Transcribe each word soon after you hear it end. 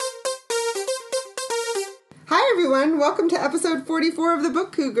Hi everyone, welcome to episode 44 of the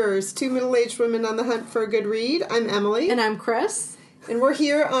Book Cougars, two middle-aged women on the hunt for a good read. I'm Emily. And I'm Chris. And we're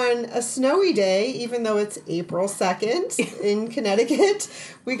here on a snowy day, even though it's April 2nd in Connecticut.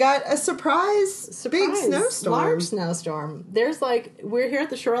 We got a surprise big snowstorm. Large snowstorm. We're here at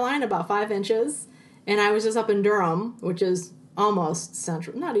the shoreline about 5 inches, and I was just up in Durham, which is almost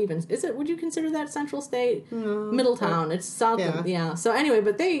central. Not even, is it, would you consider that central state? No. Middletown. It's south of, yeah. So anyway,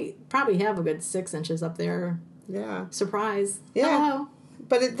 but they probably have a good 6 inches up there. Yeah. Surprise. Yeah. Hello.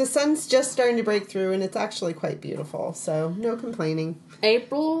 But the sun's just starting to break through, and it's actually quite beautiful, so no complaining.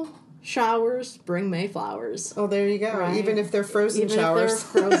 April showers bring May flowers. Oh, there you go. Right. Even if they're frozen showers.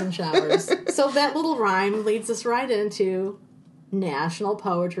 If they're frozen showers. So that little rhyme leads us right into National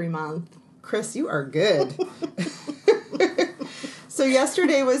Poetry Month. Chris, you are good. So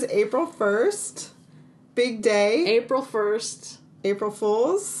yesterday was April 1st. Big day. April 1st. April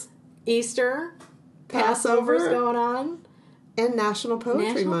Fools. Easter. Passover. Passover's going on. And National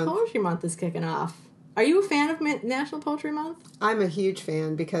Poetry Month. National Poetry Month is kicking off. Are you a fan of National Poetry Month? I'm a huge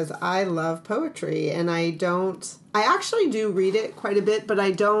fan because I love poetry, and I actually do read it quite a bit, but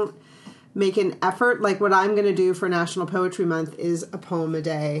I don't make an effort. Like, what I'm going to do for National Poetry Month is a poem a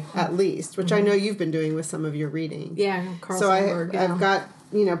day, at least, which I know you've been doing with some of your reading. Yeah, Carl So Sandburg, I've got,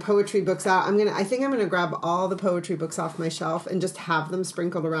 poetry books out. I think I'm going to grab all the poetry books off my shelf and just have them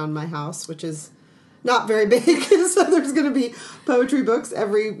sprinkled around my house, which is not very big, so there's going to be poetry books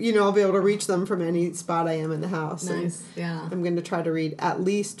I'll be able to reach them from any spot I am in the house. Nice, yeah. I'm going to try to read at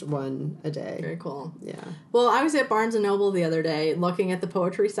least one a day. Very cool. Yeah. Well, I was at Barnes & Noble the other day looking at the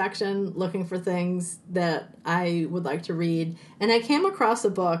poetry section, looking for things that I would like to read, and I came across a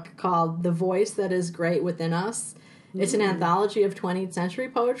book called The Voice That Is Great Within Us. It's an anthology of 20th century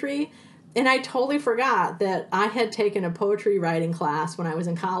poetry, and I totally forgot that I had taken a poetry writing class when I was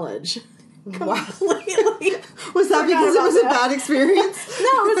in college. Completely. Was that because it was a bad experience? No,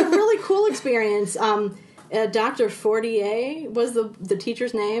 it was a really cool experience. Dr. Fortier was the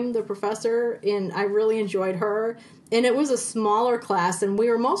teacher's name, the professor, and I really enjoyed her. And it was a smaller class, and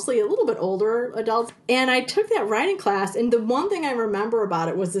we were mostly a little bit older adults. And I took that writing class, and the one thing I remember about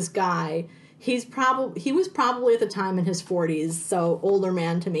it was this guy. He was probably at the time in his 40s, so older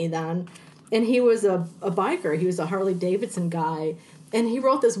man to me then. And he was a biker. He was a Harley Davidson guy. And he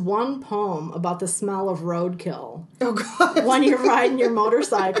wrote this one poem about the smell of roadkill. Oh, God. When you're riding your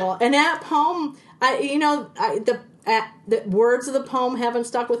motorcycle. And that poem, the words of the poem haven't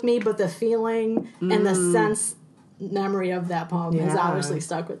stuck with me, but the feeling and the sense memory of that poem has obviously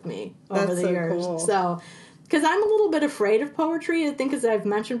stuck with me over the years. Cool. So, because I'm a little bit afraid of poetry. I think, as I've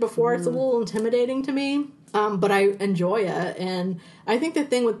mentioned before, it's a little intimidating to me. But I enjoy it. And I think the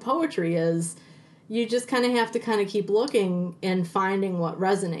thing with poetry is you just kind of have to keep looking and finding what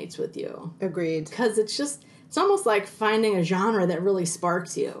resonates with you. Agreed. Because it's almost like finding a genre that really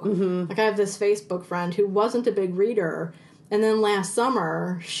sparks you. Mm-hmm. Like, I have this Facebook friend who wasn't a big reader, and then last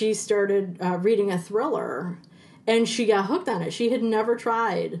summer she started reading a thriller, and she got hooked on it. She had never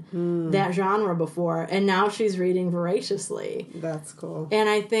tried that genre before, and now she's reading voraciously. That's cool. And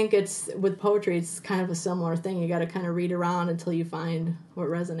I think with poetry, it's kind of a similar thing. You got to kind of read around until you find what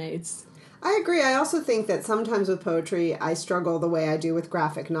resonates. I agree. I also think that sometimes with poetry, I struggle the way I do with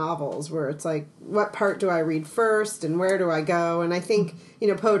graphic novels, where it's like, what part do I read first and where do I go? And I think,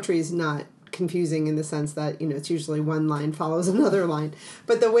 poetry is not confusing in the sense that, it's usually one line follows another line.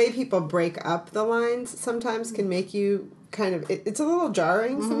 But the way people break up the lines sometimes can make you it's a little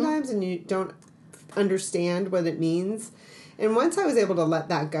jarring sometimes, and you don't understand what it means. And once I was able to let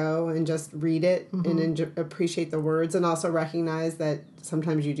that go and just read it and appreciate the words, and also recognize that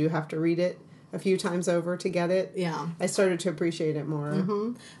sometimes you do have to read it a few times over to get it, I started to appreciate it more.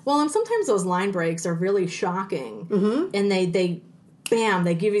 Mm-hmm. Well, and sometimes those line breaks are really shocking, and they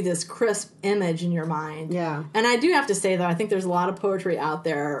give you this crisp image in your mind. Yeah. And I do have to say, though, I think there's a lot of poetry out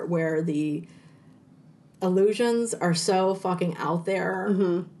there where the allusions are so fucking out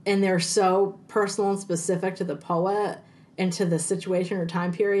there, and they're so personal and specific to the poet and to the situation or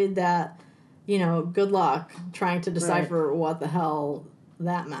time period that, good luck trying to decipher what the hell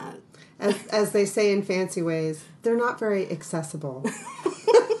that meant. As they say in fancy ways, they're not very accessible.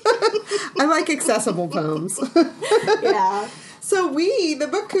 I like accessible poems. Yeah. So we, the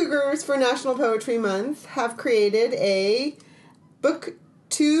Book Cougars for National Poetry Month, have created a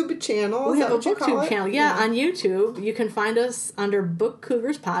BookTube channel. We have a BookTube channel. Yeah, on YouTube. You can find us under Book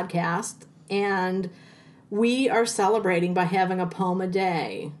Cougars Podcast, and we are celebrating by having a poem a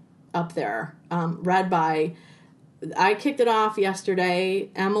day up there, read by... I kicked it off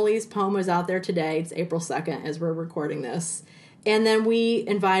yesterday. Emily's poem is out there today. It's April 2nd as we're recording this. And then we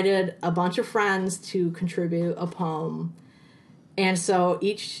invited a bunch of friends to contribute a poem. And so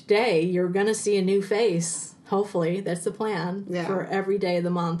each day you're going to see a new face. Hopefully, that's the plan. Yeah. For every day of the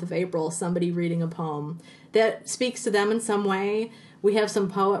month of April, somebody reading a poem that speaks to them in some way. We have some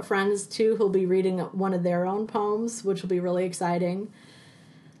poet friends, too, who'll be reading one of their own poems, which will be really exciting.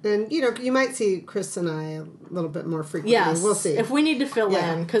 And, you might see Chris and I a little bit more frequently. Yes. We'll see. If we need to fill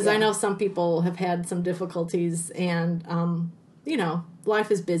in, because I yeah. know some people have had some difficulties and,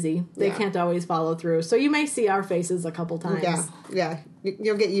 life is busy. They Yeah. can't always follow through. So you may see our faces a couple times. Yeah.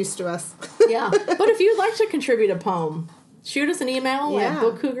 You'll get used to us. Yeah. But if you'd like to contribute a poem, shoot us an email at Yeah.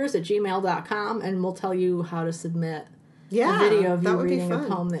 bookcougars@gmail.com and we'll tell you how to submit Yeah. a video of that you would be reading a fun.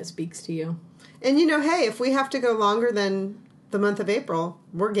 poem that speaks to you. And, hey, if we have to go longer than the month of April,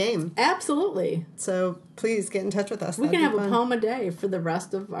 we're game. Absolutely. So please get in touch with us. We That'd can be have fun. a poem a day for the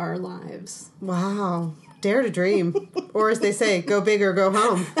rest of our lives. Wow. Dare to dream. Or as they say, go big or go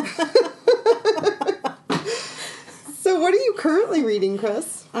home. So what are you currently reading,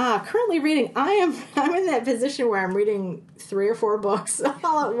 Chris? Currently reading, I'm in that position where I'm reading 3 or 4 books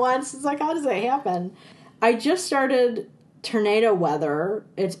all at once. It's like, how does that happen? I just started Tornado Weather.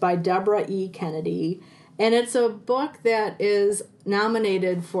 It's by Deborah E. Kennedy. And it's a book that is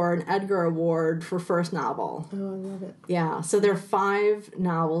nominated for an Edgar Award for first novel. Oh, I love it. Yeah, so there are 5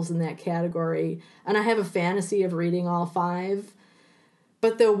 novels in that category. And I have a fantasy of reading all 5.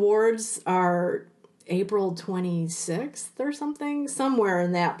 But the awards are April 26th or something, somewhere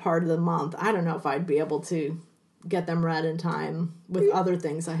in that part of the month. I don't know if I'd be able to get them read in time with other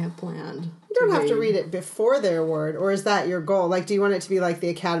things I have planned. You don't have to read it before the award, or is that your goal? Like, do you want it to be like the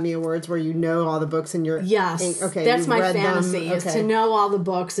Academy Awards where you know all the books and you're... Yes, okay, that's you've my read fantasy, them. is to know all the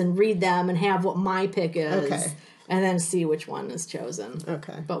books and read them and have what my pick is, Okay. and then see which one is chosen.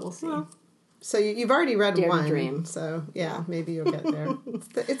 Okay. But we'll see. Well, so you've already read Dare to one, dream. so yeah, maybe you'll get there.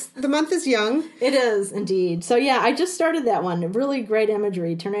 The month is young. It is, indeed. So yeah, I just started that one. Really great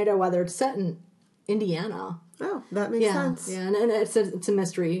imagery. Tornado Weather. It's set in Indiana. Oh, that makes sense. Yeah, and it's a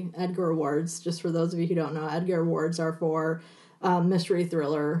mystery. Edgar Awards, just for those of you who don't know, Edgar Awards are for mystery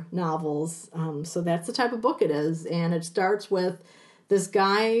thriller novels. So that's the type of book it is. And it starts with this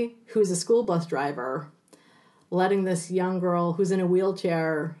guy who's a school bus driver letting this young girl who's in a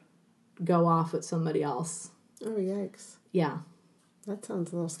wheelchair go off with somebody else. Oh, yikes. Yeah. That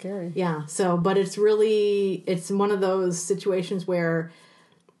sounds a little scary. Yeah. So, but it's one of those situations where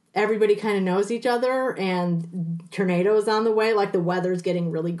everybody kind of knows each other and tornadoes on the way. Like the weather's getting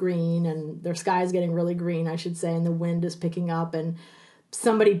really green and their sky's getting really green, I should say, and the wind is picking up and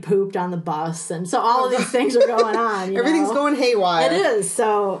somebody pooped on the bus. And so all of these things are going on. Everything's going haywire. It is.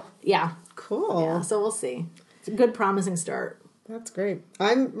 So, yeah. Cool. Yeah. So we'll see. It's a good, promising start. That's great.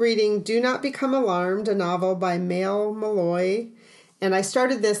 I'm reading Do Not Become Alarmed, a novel by Mail Malloy. And I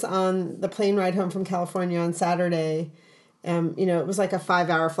started this on the plane ride home from California on Saturday. It was like a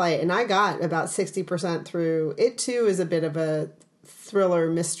 5-hour flight. And I got about 60% through. It, too, is a bit of a thriller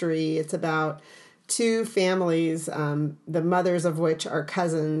mystery. It's about 2 families, the mothers of which are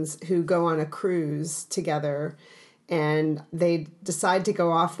cousins, who go on a cruise together. And they decide to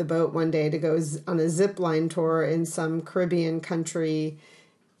go off the boat one day to go on a zip line tour in some Caribbean country.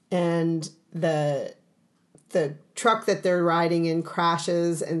 And the truck that they're riding in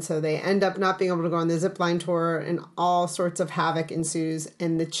crashes. And so they end up not being able to go on the zip line tour, and all sorts of havoc ensues.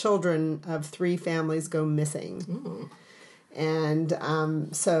 And the children of 3 families go missing. Mm.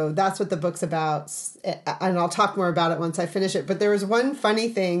 And so that's what the book's about. And I'll talk more about it once I finish it. But there was one funny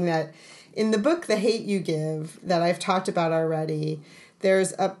thing that in the book, The Hate U Give, that I've talked about already,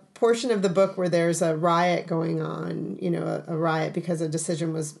 there's a portion of the book where there's a riot going on, a riot because a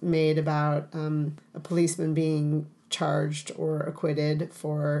decision was made about a policeman being charged or acquitted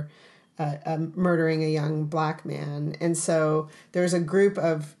for murdering a young black man. And so there's a group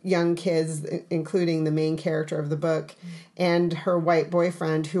of young kids, including the main character of the book and her white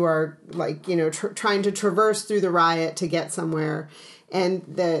boyfriend, who are trying to traverse through the riot to get somewhere. And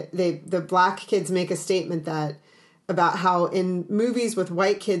the black kids make a statement about how in movies with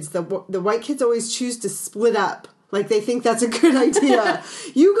white kids, the white kids always choose to split up. Like they think that's a good idea.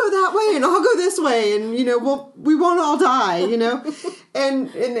 You go that way and I'll go this way, and we won't all die, And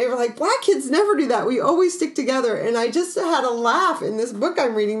they were like, black kids never do that. We always stick together. And I just had a laugh in this book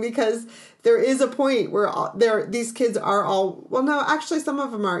I'm reading, because there is a point where these kids are all, well, no, actually some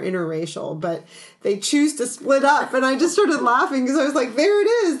of them are interracial, but they choose to split up. And I just started laughing because I was like, there it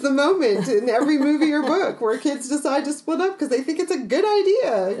is, the moment in every movie or book where kids decide to split up because they think it's a good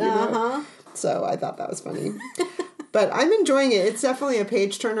idea. So I thought that was funny. But I'm enjoying it. It's definitely a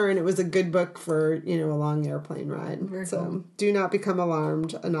page turner, and it was a good book for, a long airplane ride. Very so, cool. Do Not Become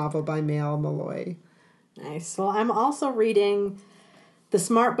Alarmed, a novel by Mail Malloy. Nice. Well, I'm also reading The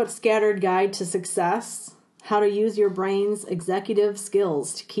Smart But Scattered Guide to Success, How to Use Your Brain's Executive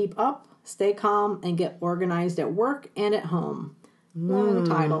Skills to Keep Up, Stay Calm, and Get Organized at Work and at Home. Long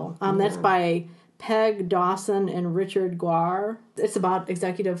title. That's by Peg Dawson and Richard Guar. It's about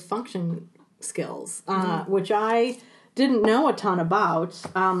executive function skills, which I didn't know a ton about.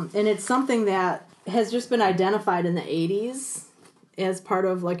 And it's something that has just been identified in the 80s as part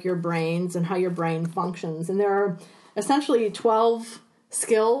of like your brains and how your brain functions. And there are essentially 12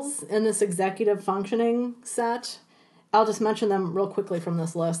 skills in this executive functioning set. I'll just mention them real quickly from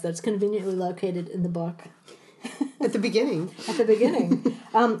this list that's conveniently located in the book. At the beginning.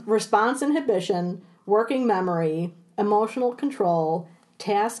 Response inhibition, working memory, emotional control,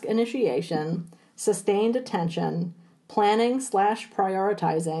 task initiation, sustained attention,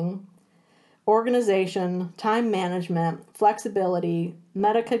 planning/prioritizing, organization, time management, flexibility,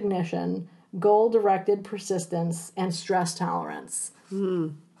 metacognition, goal-directed persistence, and stress tolerance.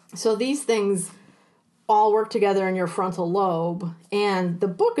 So these things all work together in your frontal lobe. And the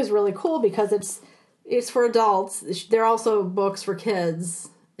book is really cool because it's for adults. There are also books for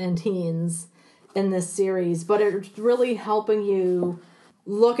kids and teens in this series, but it's really helping you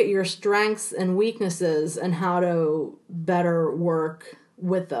look at your strengths and weaknesses and how to better work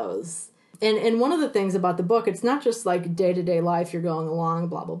with those. And one of the things about the book, it's not just like day-to-day life, you're going along,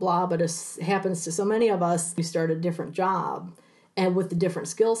 blah, blah, blah, but it happens to so many of us. You start a different job and with the different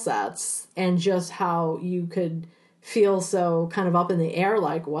skill sets and just how you could feel so kind of up in the air,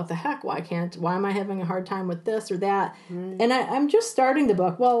 like, what the heck, why am I having a hard time with this or that? And I'm just starting the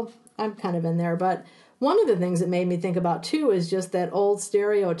book. Well, I'm kind of in there, but one of the things that made me think about, too, is just that old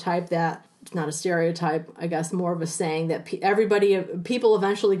stereotype that, it's not a stereotype, I guess more of a saying, that people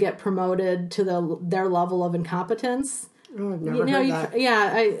eventually get promoted to their level of incompetence. Oh, I've never heard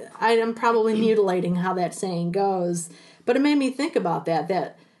that. I am probably mutilating how that saying goes, but it made me think about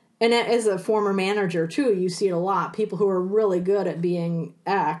that, and as a former manager, too, you see it a lot. People who are really good at being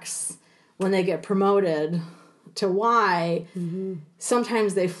X, when they get promoted to Y,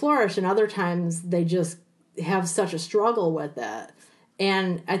 sometimes they flourish, and other times they just have such a struggle with it.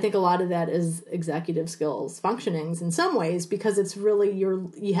 And I think a lot of that is executive skills functionings in some ways, because it's really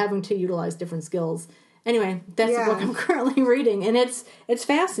you having to utilize different skills. Anyway, that's the book I'm currently reading, and it's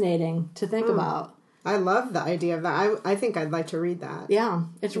fascinating to think about. I love the idea of that. I think I'd like to read that. Yeah,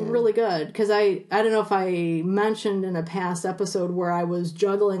 it's really good, because I don't know if I mentioned in a past episode where I was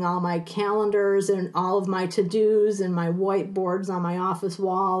juggling all my calendars and all of my to-dos and my whiteboards on my office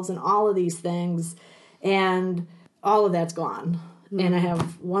walls and all of these things, and all of that's gone. And I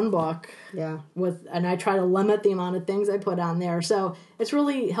have one book and I try to limit the amount of things I put on there. So it's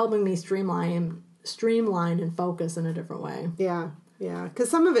really helping me streamline and focus in a different way. Yeah. Because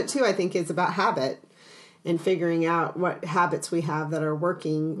some of it, too, I think is about habit and figuring out what habits we have that are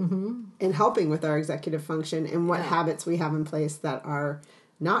working and helping with our executive function, and what habits we have in place that are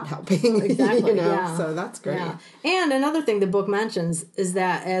not helping. Exactly. So that's great. Yeah. And another thing the book mentions is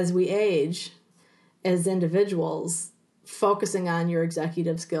that as we age, as individuals, focusing on your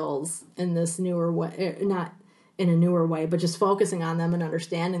executive skills in this newer way, not in a newer way, but just focusing on them and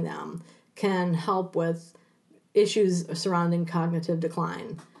understanding them, can help with issues surrounding cognitive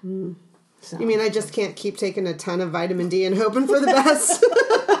decline. So. You mean I just can't keep taking a ton of vitamin D and hoping for the best?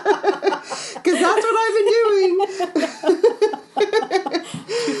 Because that's what I've been doing.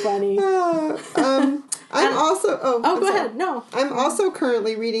 Too funny. I'm also... go ahead. No. I'm also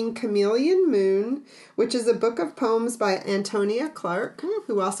currently reading Chameleon Moon, which is a book of poems by Antonia Clark,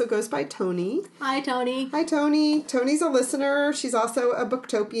 who also goes by Tony. Hi, Tony. Hi, Tony. Tony's a listener. She's also a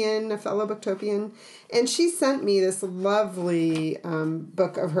booktopian, a fellow booktopian. And she sent me this lovely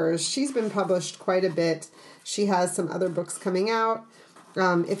book of hers. She's been published quite a bit. She has some other books coming out.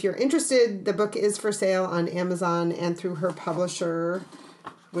 If you're interested, the book is for sale on Amazon and through her publisher,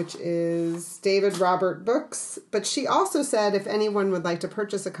 which is David Robert Books. But she also said if anyone would like to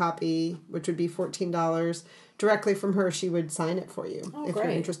purchase a copy, which would be $14, directly from her, she would sign it for you if you're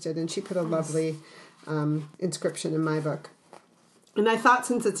interested. And she put a lovely inscription in my book. And I thought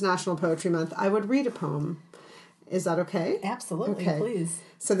since it's National Poetry Month, I would read a poem. Is that okay? Absolutely, please.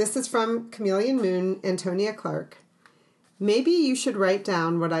 So this is from Chameleon Moon, Antonia Clark. Maybe you should write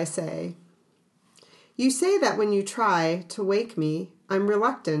down what I say. You say that when you try to wake me, I'm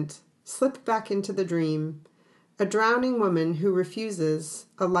reluctant, slip back into the dream. A drowning woman who refuses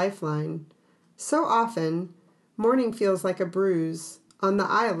a lifeline. So often, morning feels like a bruise on the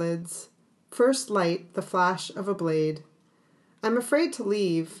eyelids, First light, the flash of a blade. I'm afraid to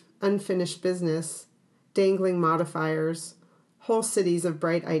leave, unfinished business, dangling modifiers, whole cities of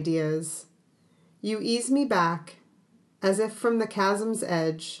bright ideas. You ease me back, as if from the chasm's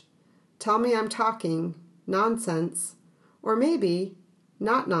edge. Tell me I'm talking, nonsense, or maybe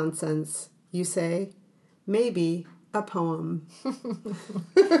not nonsense, you say. Maybe a poem.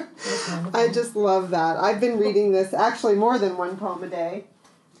 I just love that. I've been reading this, actually more than one poem a day.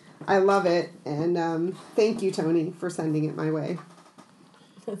 I love it, and thank you, Tony, for sending it my way.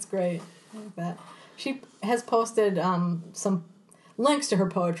 That's great. I like that. She has posted some links to her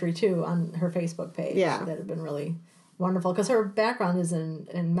poetry, too, on her Facebook page. Yeah. That have been really wonderful, because her background is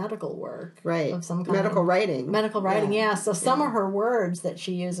in medical work. Right. Of some kind. Medical writing. Medical writing, yeah. So some of her words that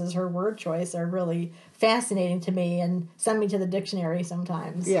she uses, her word choice, are really fascinating to me and send me to the dictionary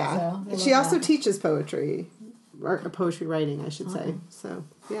sometimes. Yeah. So she also teaches poetry. Or poetry writing, I should say. So,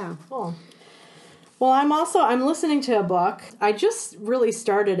 yeah. Cool. Well, I'm listening to a book. I just really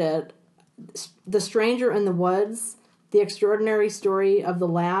started it, The Stranger in the Woods, The Extraordinary Story of the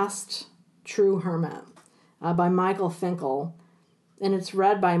Last True Hermit, by Michael Finkel. And it's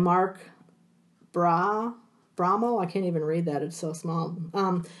read by Mark Bramo. I can't even read that. It's so small.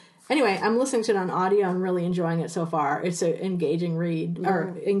 Anyway, I'm listening to it on audio. I'm really enjoying it so far. It's an engaging read,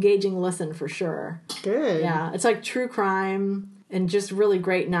 or engaging listen for sure. Good. Yeah, it's like true crime and just really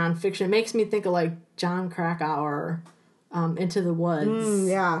great nonfiction. It makes me think of like John Krakauer, Into the Woods.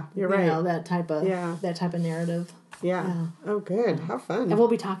 Yeah, you're right. You know, that type of narrative. Yeah. Oh, good. How fun. And we'll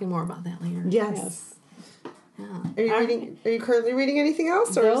be talking more about that later. Yes. Yeah. Are you currently reading anything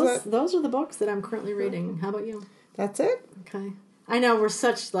else? Or those are the books that I'm currently reading. How about you? That's it? Okay. I know we're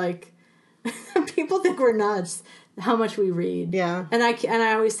such like people think we're nuts how much we read. Yeah. And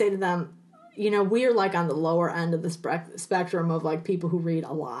I always say to them, you know, we're like on the lower end of the spectrum of like people who read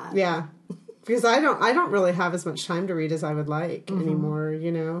a lot. Yeah. Because I don't really have as much time to read as I would like anymore,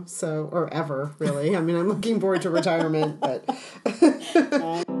 you know. So, or ever, really. I mean, I'm looking forward to retirement, but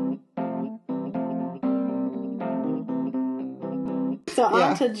So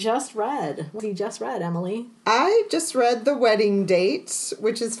on to Just Read. What have you just read, Emily? I just read The Wedding Date,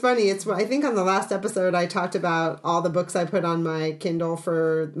 which is funny. It's, I think on the last episode I talked about all the books I put on my Kindle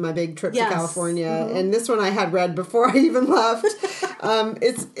for my big trip to California, and this one I had read before I even left.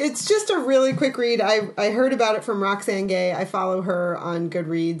 It's just a really quick read. I heard about it from Roxane Gay. I follow her on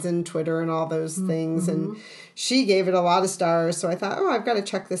Goodreads and Twitter and all those things, and she gave it a lot of stars, so I thought, I've got to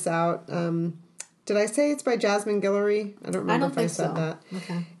check this out. Did I say it's by Jasmine Guillory? I don't remember if I said that.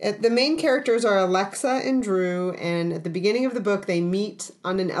 Okay. The main characters are Alexa and Drew, and at the beginning of the book, they meet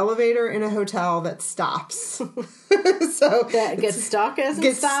on an elevator in a hotel that stops. So that gets stuck as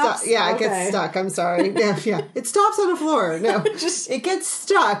it stops? It gets stuck. I'm sorry. Yeah. It stops on the floor. No, it gets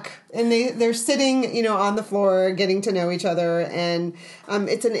stuck, and they're sitting, on the floor, getting to know each other, and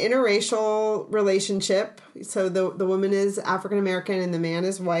it's an interracial relationship. So the woman is African American and the man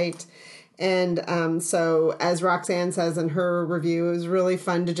is white. And so, as Roxane says in her review, it was really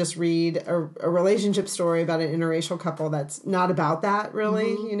fun to just read a relationship story about an interracial couple that's not about that,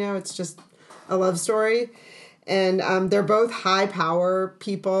 really. It's just a love story. And they're both high-power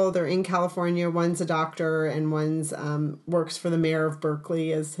people. They're in California. One's a doctor, and one's works for the mayor of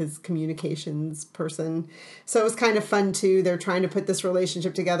Berkeley as his communications person. So it was kind of fun, too. They're trying to put this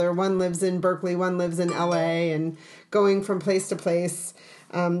relationship together. One lives in Berkeley, one lives in L.A., and going from place to place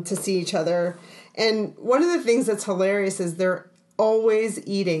to see each other. And one of the things that's hilarious is they're always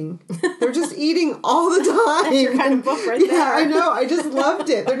eating. They're just eating all the time. That's your kind of book right there. Yeah, I know. I just loved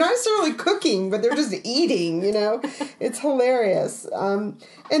it. They're not necessarily cooking, but they're just eating, It's hilarious. And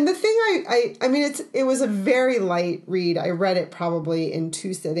the thing I mean, it was a very light read. I read it probably in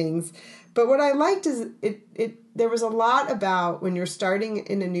 2 sittings. But what I liked is there was a lot about when you're starting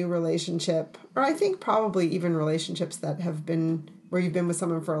in a new relationship, or I think probably even relationships that have been where you've been with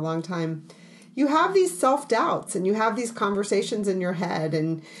someone for a long time, you have these self-doubts and you have these conversations in your head,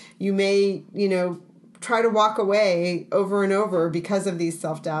 and you may, try to walk away over and over because of these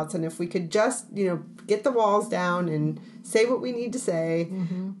self-doubts. And if we could just, get the walls down and say what we need to say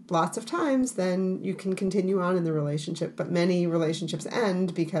lots of times, then you can continue on in the relationship. But many relationships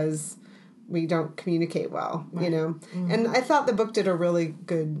end because we don't communicate well, And I thought the book did a really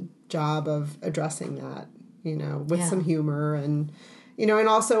good job of addressing that, with some humor and, and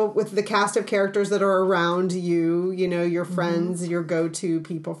also with the cast of characters that are around you, your friends, your go-to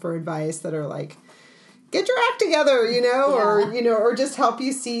people for advice that are like, get your act together, or just help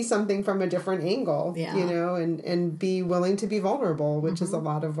you see something from a different angle, and be willing to be vulnerable, which is a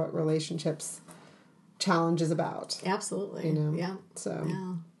lot of what relationships challenge is about. Absolutely. So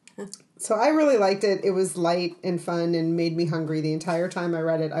So I really liked it. It was light and fun and made me hungry the entire time I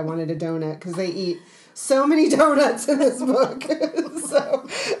read it. I wanted a donut because they eat so many donuts in this book. So,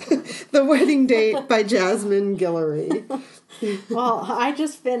 The Wedding Date by Jasmine Guillory. Well, I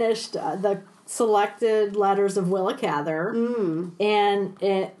just finished the selected letters of Willa Cather, and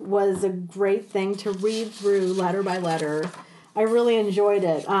it was a great thing to read through letter by letter. I really enjoyed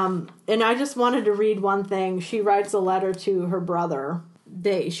it. And I just wanted to read one thing. She writes a letter to her brother.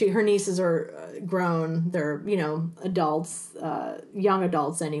 Her nieces are grown. They're, adults, young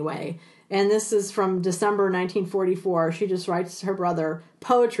adults anyway. And this is from December 1944. She just writes her brother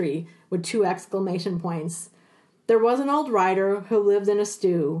poetry with 2 exclamation points. There was an old writer who lived in a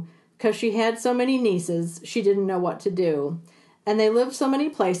stew, 'cause she had so many nieces, she didn't know what to do. And they lived so many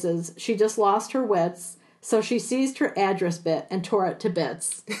places, she just lost her wits, so she seized her address bit and tore it to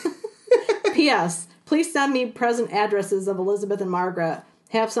bits. P.S. Please send me present addresses of Elizabeth and Margaret.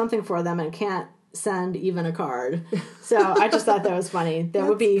 Have something for them and can't send even a card. So I just thought that was funny. That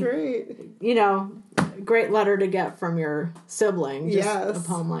would be great. Great letter to get from your sibling. Just Yes. a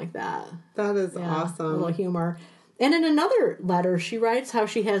poem like that. That is A awesome. little humor. And in another letter, she writes how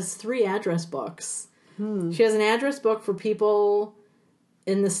she has 3 address books. She has an address book for people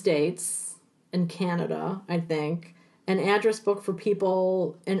in the States, in Canada, I think. An address book for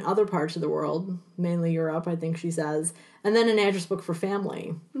people in other parts of the world, mainly Europe, I think she says. And then an address book for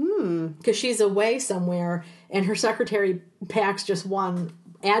family. Because she's away somewhere, and her secretary packs just one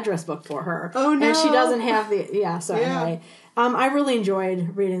address book for her. Oh, no. And she doesn't have the... Yeah, sorry. Yeah. Right. I really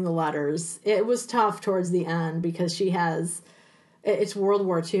enjoyed reading the letters. It was tough towards the end because she has... It's World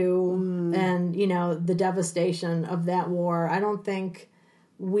War II, and, the devastation of that war. I don't think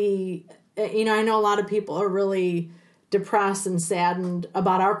we... I know a lot of people are really depressed and saddened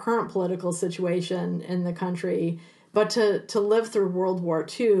about our current political situation in the country. But to live through World War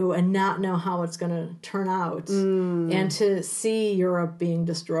II and not know how it's going to turn out, and to see Europe being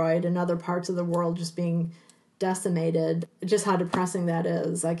destroyed and other parts of the world just being decimated, just how depressing that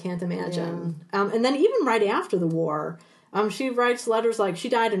is, I can't imagine. Yeah. And then even right after the war, she writes letters like, she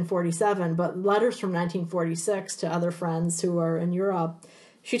died in 47, but letters from 1946 to other friends who are in Europe.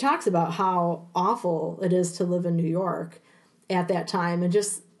 She talks about how awful it is to live in New York at that time and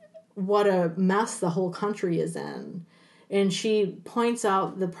just what a mess the whole country is in. And she points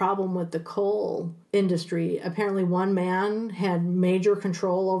out the problem with the coal industry. Apparently one man had major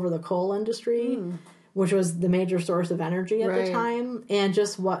control over the coal industry, which was the major source of energy at the time, and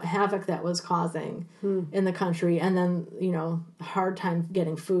just what havoc that was causing in the country. And then, hard time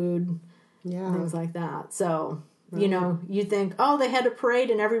getting food, things like that. So, you think, you think they had a parade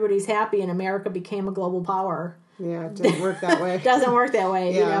and everybody's happy and America became a global power. Yeah, it doesn't work that way. Doesn't work that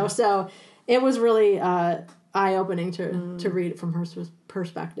way, So it was really eye-opening to read it from her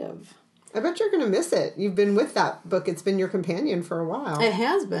perspective. I bet you're going to miss it. You've been with that book. It's been your companion for a while. It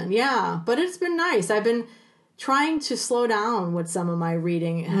has been, yeah. But it's been nice. I've been trying to slow down with some of my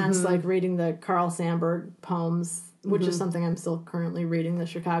reading, hence like reading the Carl Sandburg poems, which is something I'm still currently reading, the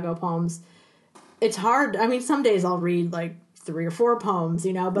Chicago poems. It's hard. I mean, some days I'll read like 3 or 4 poems,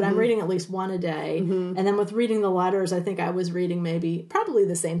 but I'm reading at least one a day. And then with reading the letters, I think I was reading probably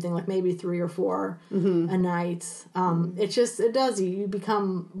the same thing, like maybe 3 or 4 a night. It does. You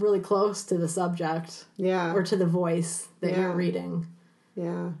become really close to the subject or to the voice that you're reading.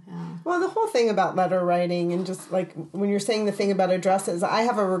 Yeah. Well, the whole thing about letter writing and just like when you're saying the thing about addresses, I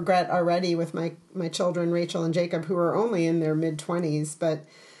have a regret already with my children, Rachel and Jacob, who are only in their mid-20s, but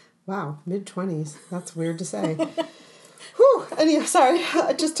wow, mid-20s. That's weird to say. Whew, anyway, sorry,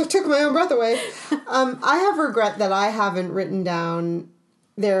 I just took my own breath away. I have regret that I haven't written down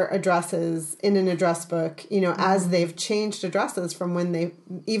their addresses in an address book, as they've changed addresses from when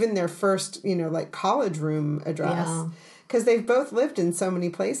even their first, like college room address. Yeah. Because they've both lived in so many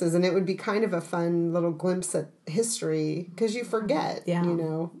places, and it would be kind of a fun little glimpse at history, because you forget,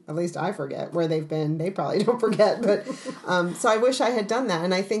 at least I forget where they've been. They probably don't forget, but so I wish I had done that.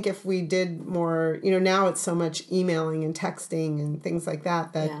 And I think if we did more, now it's so much emailing and texting and things like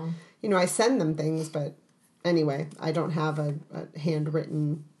that, I send them things, but anyway, I don't have a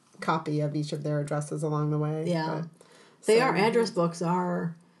handwritten copy of each of their addresses along the way. Yeah. Address books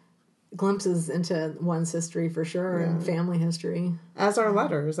are glimpses into one's history for sure, and family history. As are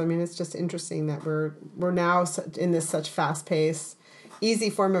letters. I mean, it's just interesting that we're now in this such fast-paced, easy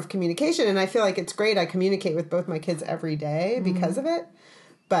form of communication, and I feel like it's great. I communicate with both my kids every day because of it,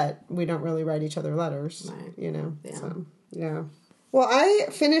 but we don't really write each other letters, Yeah. So, yeah. Well, I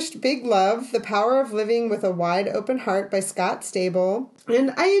finished Big Love, The Power of Living with a Wide Open Heart by Scott Stable,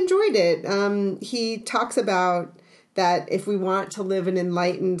 and I enjoyed it. He talks about that if we want to live an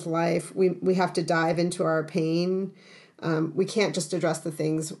enlightened life, we have to dive into our pain. We can't just address the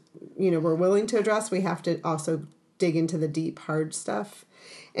things, we're willing to address. We have to also dig into the deep, hard stuff.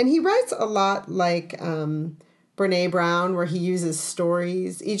 And he writes a lot like Brene Brown, where he uses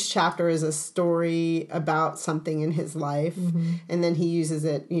stories. Each chapter is a story about something in his life. Mm-hmm. And then he uses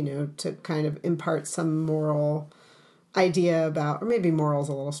it, to kind of impart some moral idea about, or maybe moral's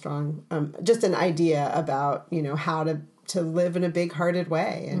a little strong, just an idea about, how to live in a big-hearted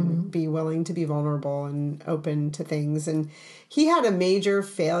way and mm-hmm. be willing to be vulnerable and open to things. And he had a major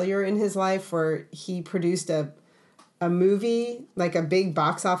failure in his life where he produced a movie, like a big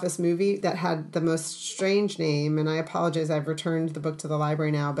box office movie that had the most strange name. And I apologize, I've returned the book to the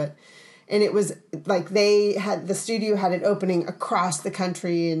library now, and it was like the studio had it opening across the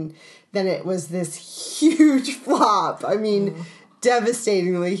country, and then it was this huge flop. I mean,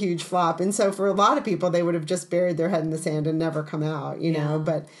 devastatingly huge flop. And so for a lot of people, they would have just buried their head in the sand and never come out, you know.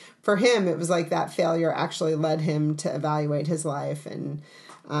 But for him, it was like that failure actually led him to evaluate his life. And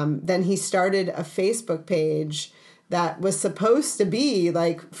then he started a Facebook page that was supposed to be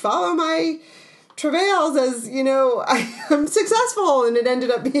like, follow my travails as, I'm successful. And it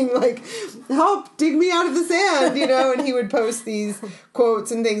ended up being like, help dig me out of the sand, and he would post these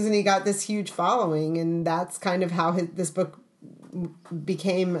quotes and things, and he got this huge following. And that's kind of how this book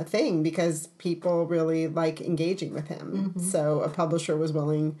became a thing, because people really like engaging with him. Mm-hmm. So a publisher was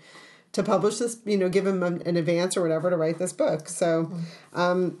willing to publish this, give him an advance or whatever to write this book. So,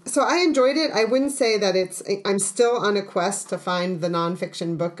 so I enjoyed it. I wouldn't say that I'm still on a quest to find the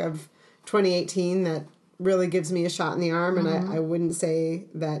nonfiction book of 2018 that really gives me a shot in the arm. And I wouldn't say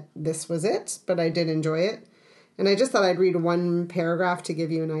that this was it, but I did enjoy it. And I just thought I'd read one paragraph to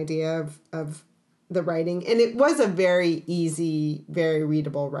give you an idea of the writing. And it was a very easy, very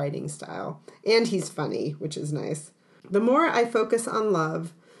readable writing style. And he's funny, which is nice. The more I focus on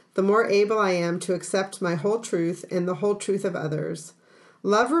love, the more able I am to accept my whole truth and the whole truth of others.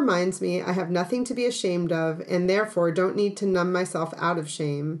 Love reminds me I have nothing to be ashamed of, and therefore don't need to numb myself out of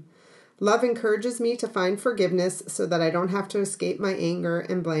shame. Love encourages me to find forgiveness so that I don't have to escape my anger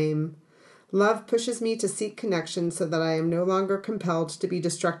and blame. Love pushes me to seek connection so that I am no longer compelled to be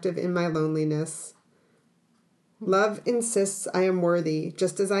destructive in my loneliness. Love insists I am worthy,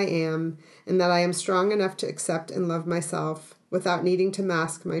 just as I am, and that I am strong enough to accept and love myself without needing to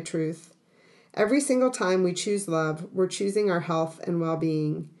mask my truth. Every single time we choose love, we're choosing our health and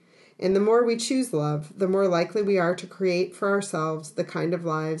well-being. And the more we choose love, the more likely we are to create for ourselves the kind of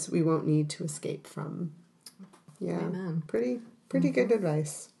lives we won't need to escape from. Yeah, Amen. Pretty good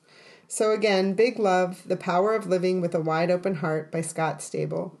advice. So again, Big Love, The Power of Living with a Wide Open Heart by Scott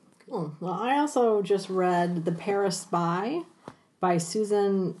Stable. Cool. Well, I also just read The Paris Spy by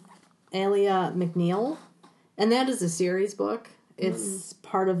Susan Alia McNeil. And that is a series book. It's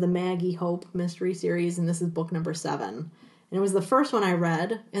part of the Maggie Hope mystery series, and this is book number 7. And it was the first one I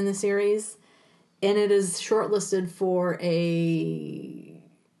read in the series, and it is shortlisted for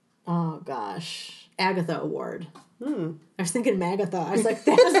Agatha Award. I was thinking Magatha. I was like,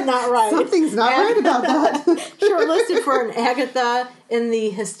 that is not right. Something's not right about that. Shortlisted for an Agatha in the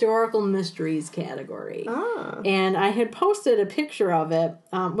historical mysteries category. And I had posted a picture of it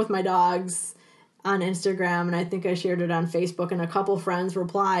with my dogs on Instagram, and I think I shared it on Facebook, and a couple friends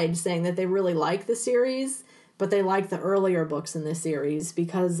replied saying that they really like the series, but they like the earlier books in this series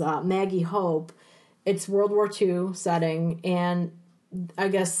because Maggie Hope, it's World War II setting, and I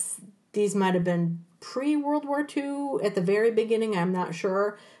guess these might have been pre-World War II at the very beginning, I'm not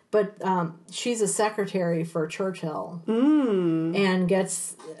sure, but she's a secretary for Churchill and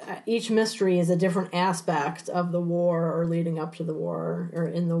gets each mystery is a different aspect of the war or leading up to the war or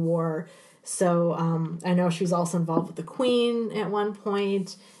in the war. So I know she's also involved with the Queen at one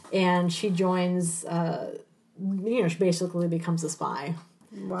point, and she joins, she basically becomes a spy.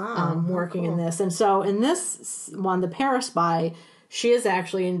 Wow. Working cool. in this. And so in this one, The Paris Spy, she is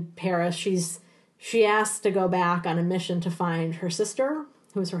actually in Paris. She asked to go back on a mission to find her sister,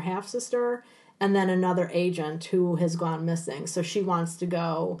 who's her half-sister, and then another agent who has gone missing. So she wants to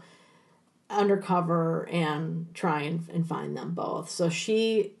go undercover and try and find them both. So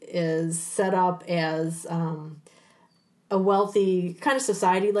she is set up as a wealthy kind of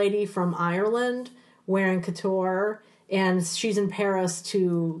society lady from Ireland wearing couture, and she's in Paris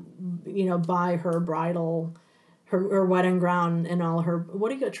to, buy her bridal, her wedding gown and all her, what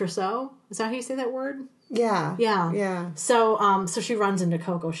do you got, trousseau? Is that how you say that word? Yeah. Yeah. So she runs into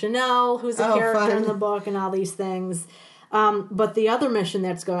Coco Chanel, who's a character in the book, and all these things. But the other mission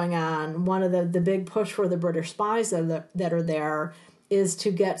that's going on, one of the big push for the British spies that are there is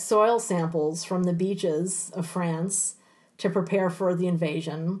to get soil samples from the beaches of France to prepare for the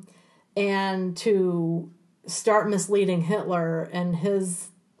invasion and to start misleading Hitler and his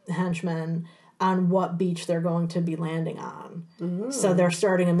henchmen on what beach they're going to be landing on. Mm-hmm. So they're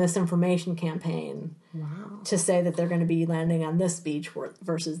starting a misinformation campaign to say that they're going to be landing on this beach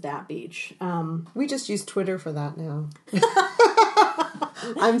versus that beach. We just use Twitter for that now.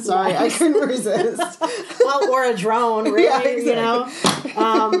 I'm sorry, I couldn't resist. Well, or a drone, really, yeah, exactly. you know?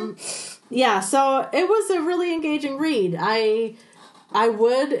 So it was a really engaging read. I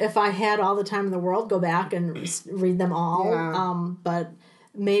would, if I had all the time in the world, go back and read them all. But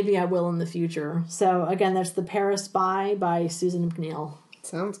maybe I will in the future. So again, that's The Paris Spy by Susan McNeill.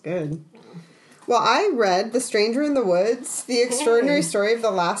 Sounds good. Well, I read The Stranger in the Woods, The Extraordinary Story of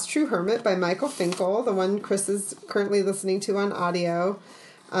the Last True Hermit by Michael Finkel, the one Chris is currently listening to on audio.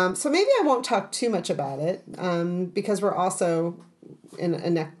 So maybe I won't talk too much about it because we're also in a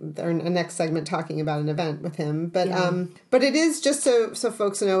next segment talking about an event with him. But it is, just so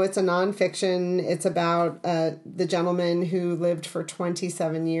folks know, it's a nonfiction. It's about the gentleman who lived for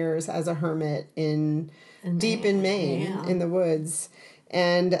 27 years as a hermit deep in Maine, in the woods.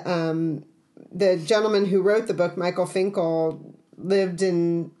 And the gentleman who wrote the book, Michael Finkel, lived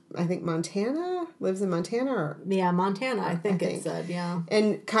in, I think, Montana? Lives in Montana? Montana, I think it said, yeah.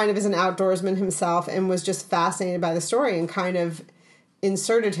 And kind of is an outdoorsman himself and was just fascinated by the story and kind of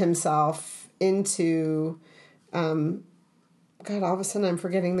inserted himself into, all of a sudden I'm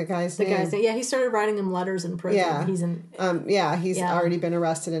forgetting the guy's name. He started writing him letters in prison. Yeah. He's already been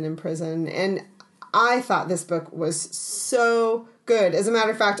arrested and in prison. And I thought this book was so good. As a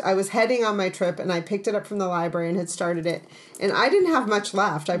matter of fact, I was heading on my trip and I picked it up from the library and had started it. And I didn't have much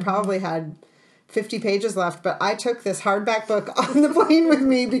left. I probably had 50 pages left, but I took this hardback book on the plane with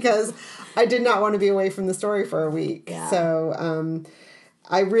me because I did not want to be away from the story for a week. Yeah. So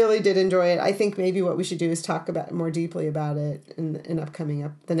I really did enjoy it. I think maybe what we should do is talk about more deeply about it in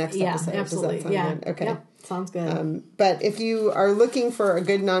the next episode. Absolutely. Does that sound good? Okay. Yep. Sounds good. But if you are looking for a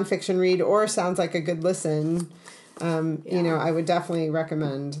good nonfiction read or sounds like a good listen, I would definitely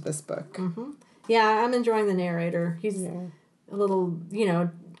recommend this book. Mm-hmm. Yeah, I'm enjoying the narrator. He's a little,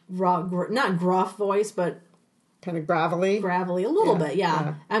 not gruff voice, but kind of gravelly. A little bit,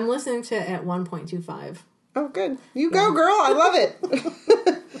 yeah. I'm listening to it at 1.25. Oh, good. You go, girl. I love it.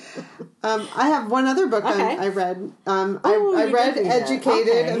 I have one other book I read. I read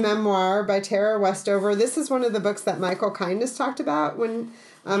Educated, a memoir by Tara Westover. This is one of the books that Michael Kindness talked about when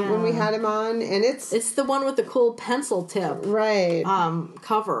we had him on, and it's the one with the cool pencil tip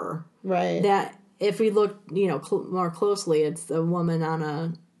cover. Right. That if we look, more closely, it's a woman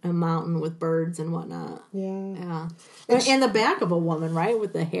on a mountain with birds and whatnot. Yeah. And the back of a woman, right,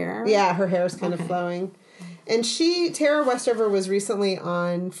 with the hair. Yeah, her hair is kind of flowing. And Tara Westover was recently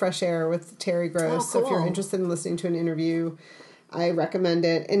on Fresh Air with Terry Gross. Oh, cool. So if you're interested in listening to an interview, I recommend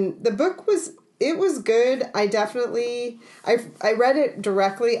it. And the book was good. I read it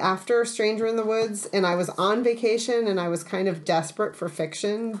directly after Stranger in the Woods, and I was on vacation, and I was kind of desperate for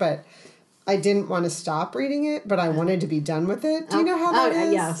fiction, but I didn't want to stop reading it, but I wanted to be done with it. Do you know how that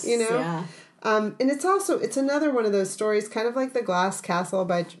is? Yes. Yeah. And it's another one of those stories, kind of like The Glass Castle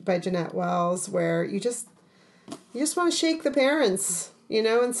by Jeanette Wells, where you just want to shake the parents,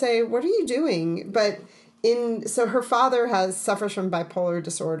 and say, what are you doing? But so her father suffers from bipolar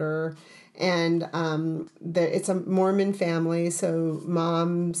disorder, and it's a Mormon family, so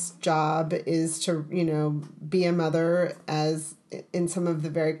mom's job is to, be a mother as in some of the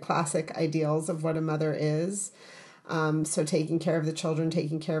very classic ideals of what a mother is. So taking care of the children,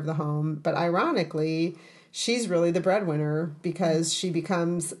 taking care of the home. But ironically, she's really the breadwinner because she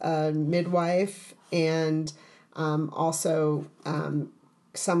becomes a midwife and also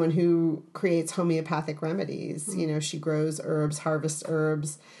someone who creates homeopathic remedies. She grows herbs, harvests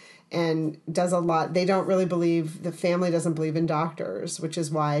herbs, and does a lot. They don't really the family doesn't believe in doctors, which is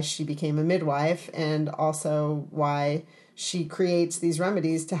why she became a midwife and also why she creates these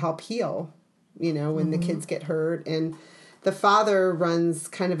remedies to help heal, when the kids get hurt. And the father runs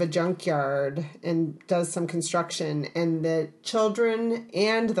kind of a junkyard and does some construction, and the children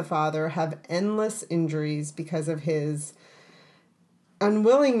and the father have endless injuries because of his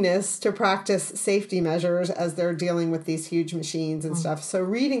unwillingness to practice safety measures as they're dealing with these huge machines and stuff. So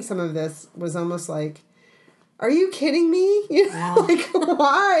reading some of this was almost like, are you kidding me? Like,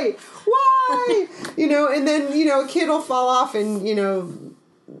 why? And then, a kid will fall off and,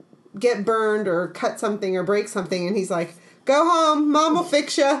 get burned or cut something or break something. And he's like, go home. Mom will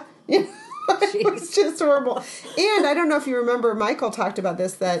fix you. It was just horrible. And I don't know if you remember, Michael talked about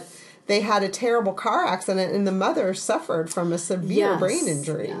this, that they had a terrible car accident and the mother suffered from a severe brain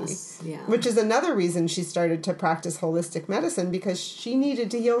injury. Yes. Yeah. Which is another reason she started to practice holistic medicine, because she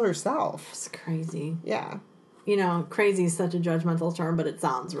needed to heal herself. It's crazy. Yeah. You know, crazy is such a judgmental term, but it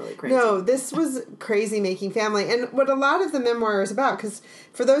sounds really crazy. No, this was crazy making family. And what a lot of the memoir is about, because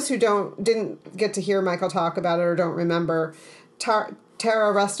for those who didn't get to hear Michael talk about it or don't remember,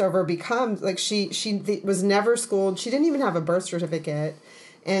 Tara Westover becomes, like, she was never schooled. She didn't even have a birth certificate.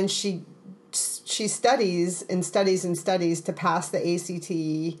 And she studies and studies and studies to pass the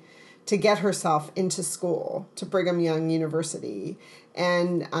ACT to get herself into school, to Brigham Young University,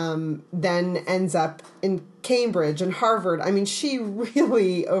 and then ends up in Cambridge and Harvard. I mean, she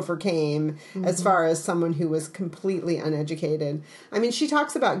really overcame as far as someone who was completely uneducated. I mean, she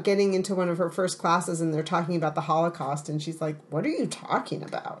talks about getting into one of her first classes and they're talking about the Holocaust, and she's like, what are you talking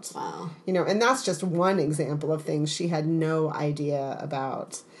about? Wow. You know, and that's just one example of things she had no idea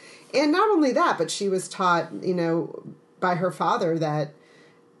about. And not only that, but she was taught, you know, by her father that,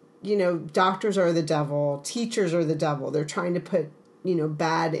 you know, doctors are the devil, teachers are the devil. They're trying to put, you know,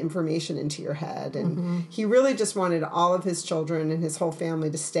 bad information into your head. And he really just wanted all of his children and his whole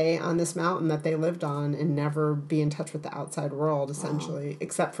family to stay on this mountain that they lived on and never be in touch with the outside world, essentially,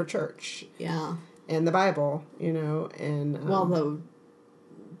 except for church. Yeah. And the Bible, you know, and... well,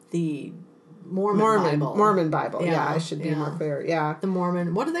 the Mormon Bible. Yeah, I should be more clear. Yeah. The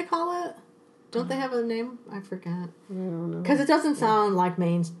Mormon, what do they call it? Don't they have a name? I forget. I don't know. Because it doesn't sound like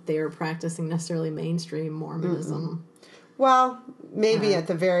they're practicing necessarily mainstream Mormonism. Well, maybe at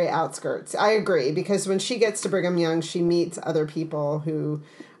the very outskirts. I agree, because when she gets to Brigham Young, she meets other people who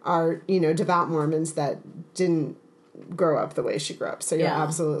are, you know, devout Mormons that didn't grow up the way she grew up. So you're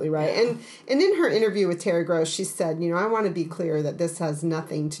absolutely right. Yeah. And in her interview with Terry Gross, she said, you know, I want to be clear that this has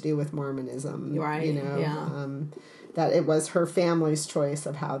nothing to do with Mormonism. Right. You know, that it was her family's choice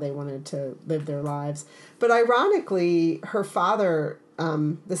of how they wanted to live their lives. But ironically, her father,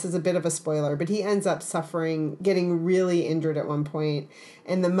 this is a bit of a spoiler, but he ends up getting really injured at one point,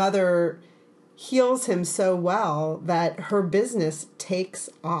 and the mother heals him so well that her business takes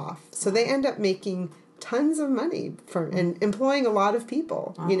off. So they end up making tons of money and employing a lot of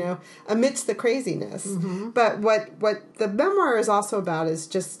people, you know, amidst the craziness. But what the memoir is also about is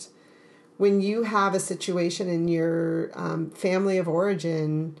just when you have a situation in your family of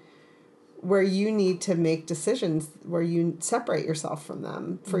origin where you need to make decisions where you separate yourself from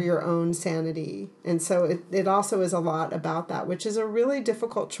them for your own sanity. And so it also is a lot about that, which is a really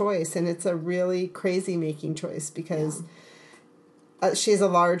difficult choice, and it's a really crazy-making choice because she has a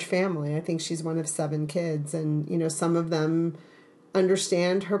large family. I think she's one of 7 kids, and, you know, some of them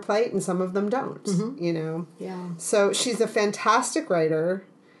understand her plight and some of them don't, you know. Yeah. So she's a fantastic writer.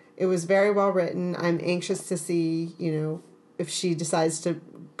 It was very well written. I'm anxious to see, you know, if she decides to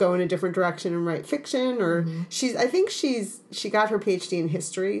go in a different direction and write fiction, or I think she got her PhD in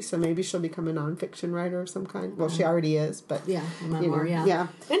history, so maybe she'll become a nonfiction writer of some kind. Well, she already is, but a memoir, you know, yeah.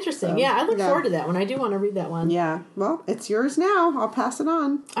 Interesting. So, I look forward to that one. I do want to read that one. Yeah. Well, it's yours now. I'll pass it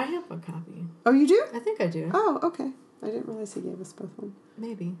on. I have a copy. Oh, you do? I think I do. Oh, okay. I didn't realize he gave us both one.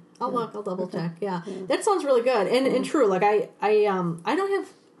 Maybe. I'll look. I'll double check. Yeah. That sounds really good. And true, like I don't have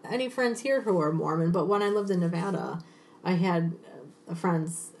any friends here who are Mormon, but when I lived in Nevada, I had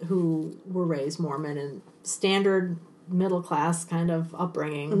friends who were raised Mormon and standard middle class kind of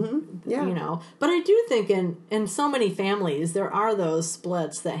upbringing, you know. But I do think in so many families there are those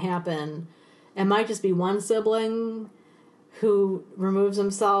splits that happen. It might just be one sibling who removes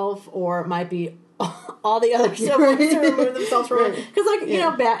himself, or it might be all the other siblings who remove themselves from it. Because, like, you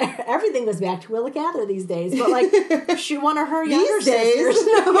know, everything goes back to Willa Cather these days. But, like, one of her younger sisters.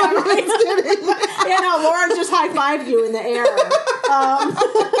 Lauren just high-fived you in the air.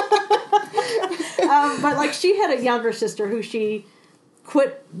 But, like, she had a younger sister who she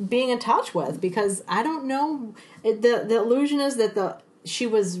quit being in touch with because, I don't know, the illusion is that she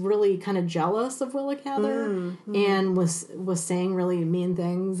was really kind of jealous of Willa Cather and was saying really mean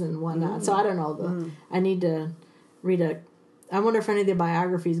things and whatnot. So I don't know. I need to read I wonder if any of the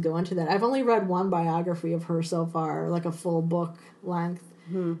biographies go into that. I've only read one biography of her so far, like a full book length.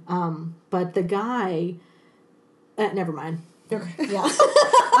 But the guy, never mind. Okay. Yeah.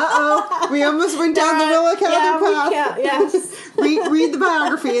 Uh-oh. We almost went down the Willa Cather path. Yes. read the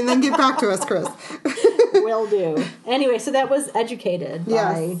biography and then get back to us, Chris. Will do. Anyway, so that was Educated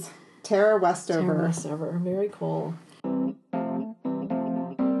by Tara Westover. Tara Westover. Very cool.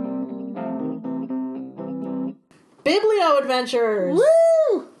 Biblio Adventures.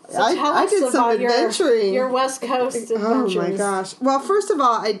 Woo! So tell us did some about adventuring. your West Coast adventures. Oh my gosh. Well, first of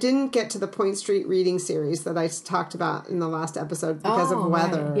all, I didn't get to the Point Street reading series that I talked about in the last episode because of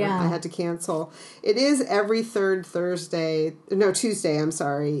weather. Right. Yeah. I had to cancel. It is every third Tuesday, I'm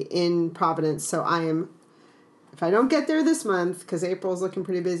sorry, in Providence. So if I don't get there this month, because April's looking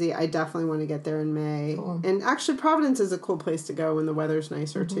pretty busy, I definitely want to get there in May. Cool. And actually, Providence is a cool place to go when the weather's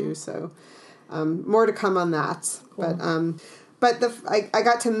nicer too. So more to come on that. Cool. But I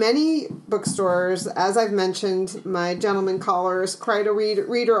got to many bookstores. As I've mentioned, my gentleman caller is quite a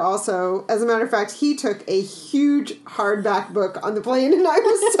reader also. As a matter of fact, he took a huge hardback book on the plane, and I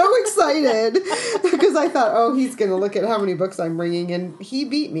was so excited because I thought, oh, he's going to look at how many books I'm bringing, and he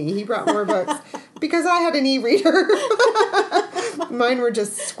beat me. He brought more books because I had an e-reader. Mine were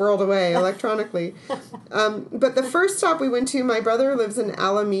just squirreled away electronically. But the first stop we went to, my brother lives in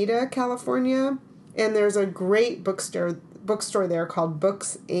Alameda, California, and there's a great bookstore there called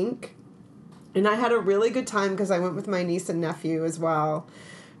Books Inc. And I had a really good time because I went with my niece and nephew as well,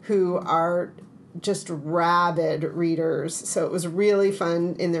 who are just rabid readers. So it was really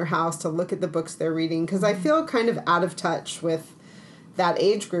fun in their house to look at the books they're reading because I feel kind of out of touch with that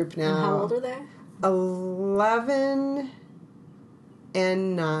age group now. And how old are they? 11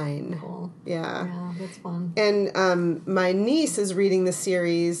 and 9. Cool. Yeah. Yeah, that's fun. And my niece is reading the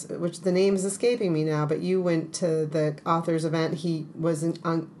series, which the name is escaping me now, but you went to the author's event. He was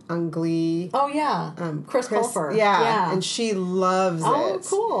on Glee. Oh, yeah. Chris Colfer. Yeah. And she loves it. Oh,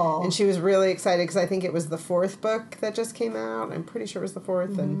 cool. And she was really excited because I think it was the 4th book that just came out. I'm pretty sure it was the 4th.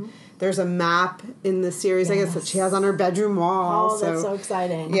 Mm-hmm. And there's a map in the series, I guess, that she has on her bedroom wall. Oh, that's so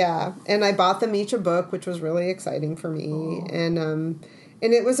exciting. Yeah. And I bought them each a book, which was really exciting for me. Oh.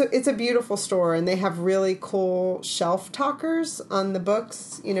 And it's a beautiful store, and they have really cool shelf talkers on the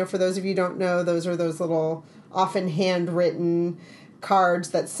books. You know, for those of you who don't know, those are those little, often handwritten cards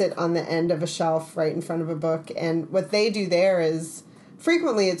that sit on the end of a shelf right in front of a book. And what they do there is,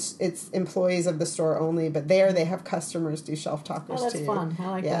 frequently it's employees of the store only, but there they have customers do shelf talkers too. Oh, that's fun. I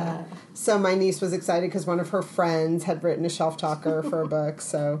like that. So my niece was excited because one of her friends had written a shelf talker for a book,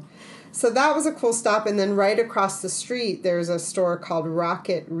 So that was a cool stop. And then right across the street, there's a store called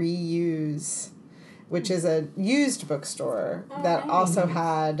Rocket Reuse, which is a used bookstore that also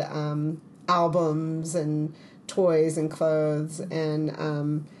had albums and toys and clothes.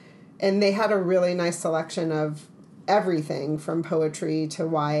 And they had a really nice selection of everything from poetry to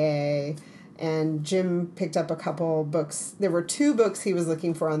YA. And Jim picked up a couple books. There were 2 books he was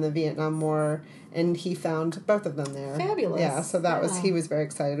looking for on the Vietnam War, and he found both of them there. Fabulous. Yeah, so he was very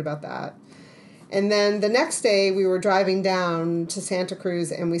excited about that. And then the next day, we were driving down to Santa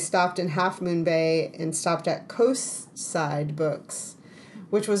Cruz, and we stopped in Half Moon Bay and stopped at Coastside Books,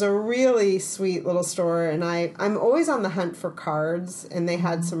 which was a really sweet little store. And I'm always on the hunt for cards, and they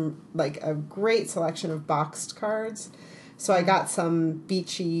had a great selection of boxed cards. So I got some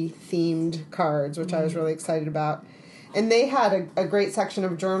beachy themed cards, which I was really excited about. And they had a great section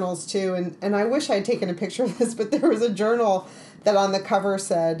of journals too. And I wish I'd taken a picture of this, but there was a journal that on the cover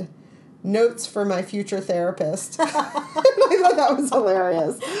said, "Notes for my future therapist." And I thought that was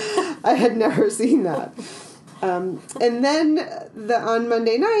hilarious. I had never seen that. And then on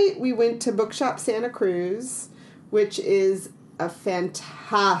Monday night, we went to Bookshop Santa Cruz, which is a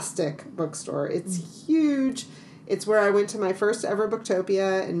fantastic bookstore. It's huge. It's where I went to my first ever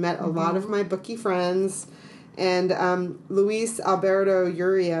Booktopia and met a lot of my bookie friends. And Luis Alberto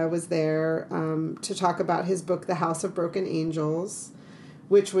Uria was there to talk about his book, The House of Broken Angels,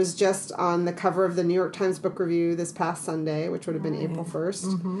 which was just on the cover of the New York Times Book Review this past Sunday, which would have been April 1st.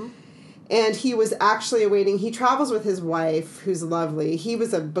 Mm-hmm. And he was actually he travels with his wife, who's lovely. He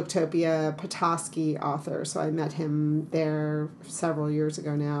was a Booktopia Petoskey author, so I met him there several years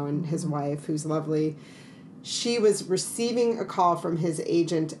ago now, and his wife, who's lovely. She was receiving a call from his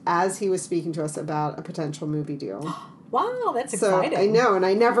agent as he was speaking to us about a potential movie deal. Wow, that's exciting. I know, and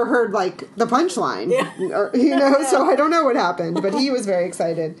I never heard, the punchline. Yeah. So I don't know what happened, but he was very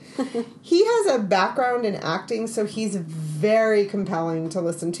excited. He has a background in acting, so he's very compelling to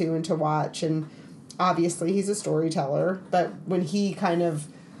listen to and to watch, and obviously he's a storyteller, but when he kind of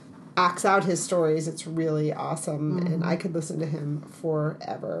acts out his stories, it's really awesome, and I could listen to him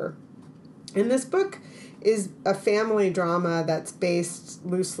forever. And this book is a family drama that's based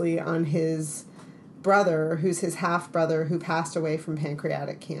loosely on his brother, who's his half-brother, who passed away from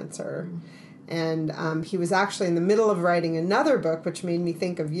pancreatic cancer. And he was actually in the middle of writing another book, which made me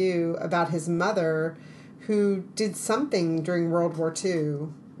think of you, about his mother, who did something during World War II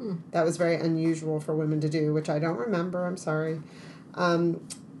that was very unusual for women to do, which I don't remember, I'm sorry.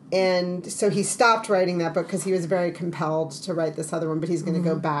 And so he stopped writing that book because he was very compelled to write this other one, but he's going to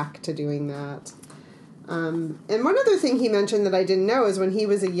go back to doing that. And one other thing he mentioned that I didn't know is when he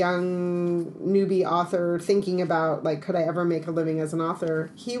was a young newbie author thinking about, like, could I ever make a living as an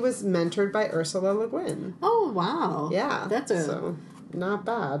author, he was mentored by Ursula Le Guin. Oh, wow. Yeah. That's not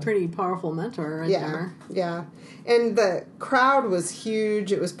bad. Pretty powerful mentor there. Yeah. And the crowd was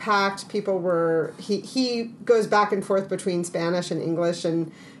huge. It was packed. People were... He goes back and forth between Spanish and English,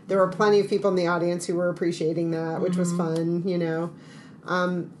 and there were plenty of people in the audience who were appreciating that, which was fun, you know.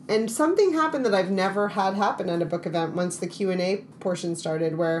 And something happened that I've never had happen at a book event once the Q&A portion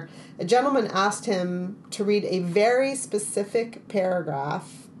started, where a gentleman asked him to read a very specific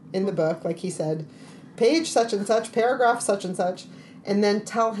paragraph in the book, like he said, page such and such, paragraph such and such, and then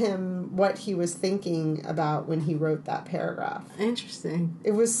tell him what he was thinking about when he wrote that paragraph. Interesting.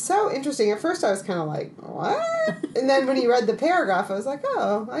 It was so interesting. At first I was kind of like, what? And then when he read the paragraph, I was like,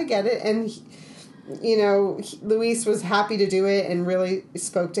 oh, I get it. And Luis was happy to do it and really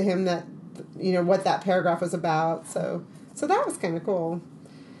spoke to him that, what that paragraph was about. So that was kind of cool.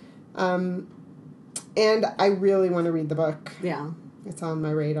 And I really want to read the book. Yeah. It's on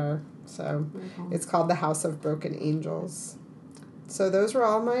my radar. So it's called The House of Broken Angels. So those were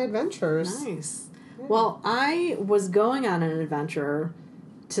all my adventures. Nice. Yeah. Well, I was going on an adventure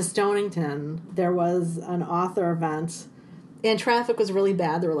to Stonington. There was an author event, and traffic was really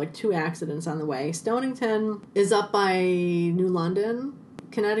bad. There were like 2 accidents on the way. Stonington is up by New London,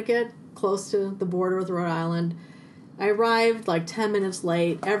 Connecticut, close to the border with Rhode Island. I arrived like 10 minutes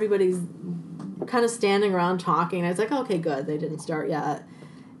late. Everybody's kind of standing around talking. I was like, okay, good. They didn't start yet.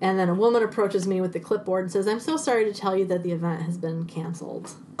 And then a woman approaches me with the clipboard and says, I'm so sorry to tell you that the event has been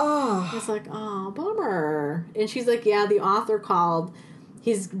canceled. Oh. I was like, oh, bummer. And she's like, yeah, the author called.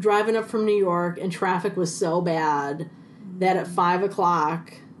 He's driving up from New York, and traffic was so bad that at 5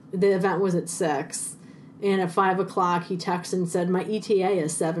 o'clock, the event was at 6, and at 5 o'clock he texted and said, my ETA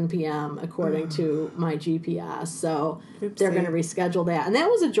is 7 p.m. according to my GPS, so they're going to reschedule that. And that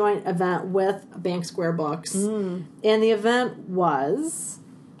was a joint event with Bank Square Books, and the event was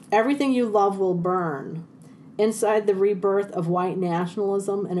Everything You Love Will Burn, Inside the Rebirth of White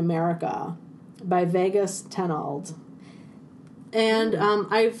Nationalism in America by Vegas Tenold. And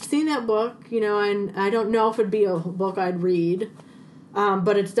I've seen that book, and I don't know if it'd be a book I'd read,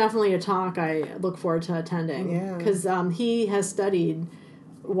 but it's definitely a talk I look forward to attending. Because he has studied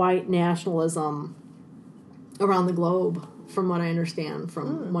white nationalism around the globe, from what I understand,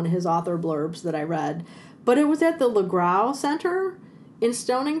 from one of his author blurbs that I read. But it was at the LeGrau Center in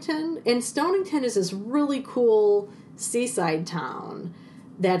Stonington. And Stonington is this really cool seaside town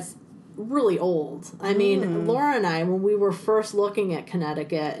that's really old. I mean, Laura and I, when we were first looking at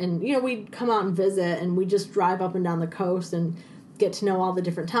Connecticut, and we'd come out and visit, and we just drive up and down the coast and get to know all the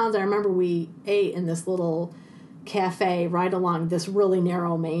different towns. I remember we ate in this little cafe right along this really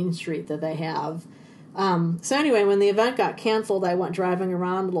narrow main street that they have. So anyway, when the event got canceled, I went driving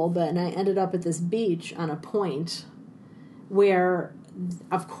around a little bit, and I ended up at this beach on a point where,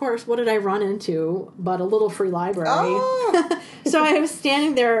 of course, what did I run into but a little free library? Oh. So I was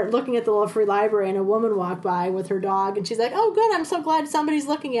standing there looking at the little free library, and a woman walked by with her dog, and she's like, oh, good, I'm so glad somebody's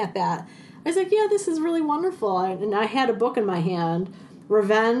looking at that. I was like, yeah, this is really wonderful. And I had a book in my hand,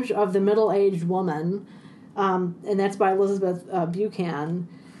 Revenge of the Middle-Aged Woman, and that's by Elizabeth Buchan.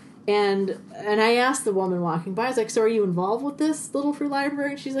 And I asked the woman walking by, I was like, so are you involved with this little free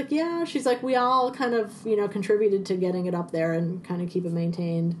library? And she's like, yeah. She's like, we all kind of, contributed to getting it up there and kind of keep it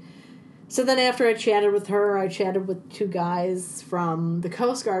maintained. So then after I chatted with her, I chatted with 2 guys from the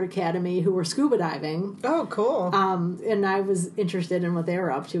Coast Guard Academy who were scuba diving. Oh, cool. And I was interested in what they were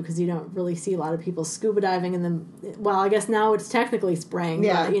up to, because you don't really see a lot of people scuba diving in the, well, I guess now it's technically spring,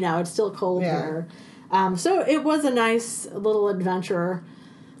 but, it's still cold here. So it was a nice little adventure.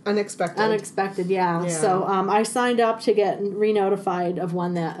 Unexpected, yeah. So I signed up to get re-notified of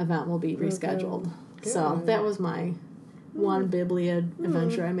when that event will be rescheduled. Good. So that was my one Biblia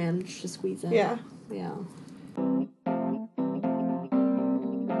adventure I managed to squeeze in. Yeah.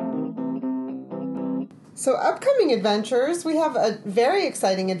 So upcoming adventures, we have a very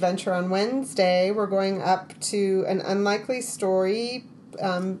exciting adventure on Wednesday. We're going up to an Unlikely Story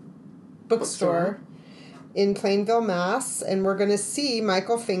bookstore in Plainville, Mass, and we're going to see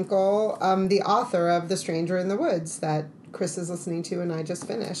Michael Finkel, the author of The Stranger in the Woods that Chris is listening to and I just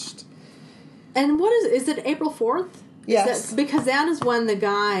finished. And what is it April 4th? Yes. Because that is when the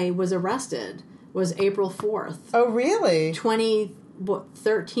guy was arrested, was April 4th. Oh, really?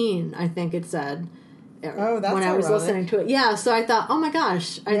 2013, I think it said. Oh, that's when I was ironic. listening to it. Yeah, so I thought, oh my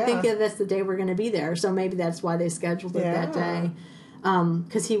gosh, I think that's the day we're going to be there. So maybe that's why they scheduled it that day.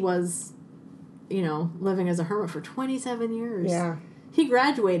 because he was, living as a hermit for 27 years. Yeah. He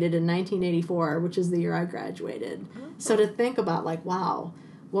graduated in 1984, which is the year I graduated. So to think about, wow,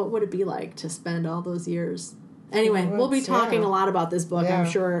 what would it be like to spend all those years? Anyway, we'll be talking a lot about this book, I'm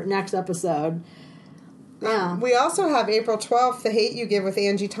sure, next episode. Yeah. We also have April 12th, The Hate You Give with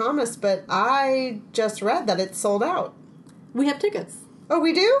Angie Thomas, but I just read that it's sold out. We have tickets. Oh,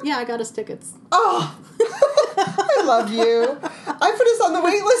 we do? Yeah, I got us tickets. Oh, I love you. I put us on the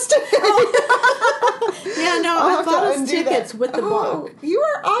wait list today. Yeah, no, I bought us tickets with the book. You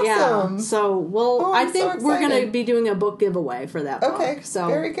are awesome. Yeah, so I think we're going to be doing a book giveaway for that book. Okay, so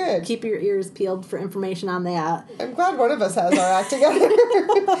very good. Keep your ears peeled for information on that. I'm glad one of us has our act together.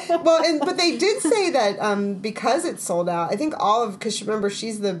 But they did say that because it's sold out, I think because remember,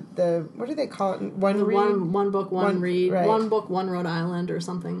 she's the what do they call it? One book, one read. Right. One book, one Rhode Island or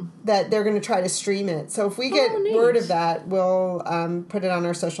something. That they're going to try to stream it. So if we get word of that, we'll put it on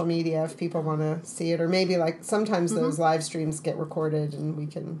our social media if people want to see it. Or maybe sometimes those live streams get recorded and we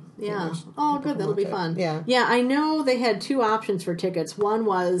can... Yeah. Oh, good. That'll be fun. Yeah. Yeah, I know they had two options for tickets. One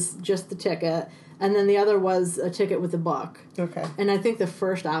was just the ticket, and then the other was a ticket with the book. Okay. And I think the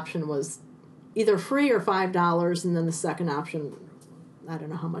first option was either free or $5, and then the second option, I don't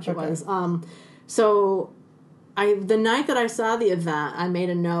know how much it was. So... the night that I saw the event, I made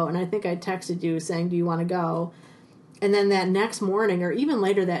a note, and I think I texted you saying, do you want to go? And then that next morning, or even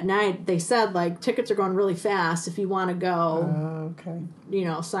later that night, they said, tickets are going really fast. If you want to go,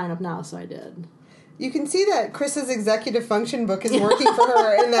 sign up now. So I did. You can see that Chris's executive function book is working for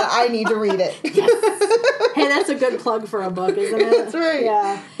her and that I need to read it. Yes. Hey, that's a good plug for a book, isn't it? That's right.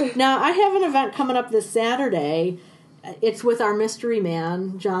 Yeah. Now, I have an event coming up this Saturday. It's with our mystery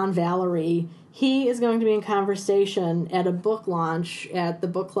man, John Valerie. He is going to be in conversation at a book launch at the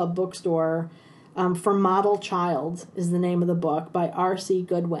Book Club bookstore for Model Child is the name of the book by R.C.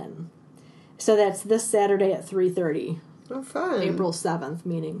 Goodwin. So that's this Saturday at 3:30. Oh, fun. April 7th,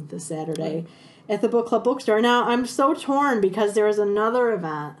 meaning this Saturday, at the Book Club bookstore. Now, I'm so torn because there is another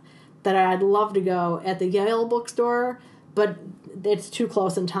event that I'd love to go at the Yale bookstore, but it's too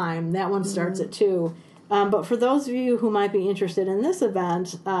close in time. That one starts at 2. But for those of you who might be interested in this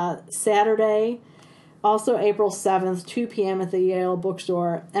event, Saturday, also April 7th, 2 p.m. at the Yale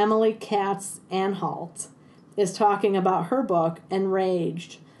bookstore, Emily Katz-Anhalt is talking about her book,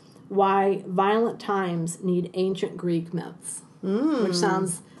 Enraged, Why Violent Times Need Ancient Greek Myths, which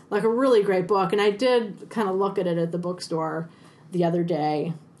sounds like a really great book. And I did kind of look at it at the bookstore the other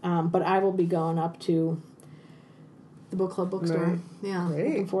day, but I will be going up to the Book Club bookstore. Right. Yeah, Great.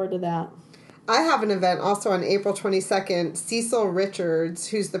 looking forward to that. I have an event also on April 22nd. Cecil Richards,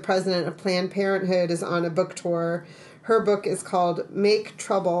 who's the president of Planned Parenthood, is on a book tour. Her book is called Make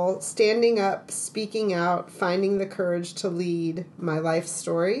Trouble, Standing Up, Speaking Out, Finding the Courage to Lead, My Life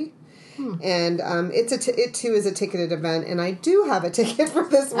Story. And it too is a ticketed event, and I do have a ticket for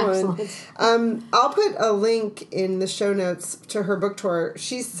this one. Excellent. I'll put a link in the show notes to her book tour.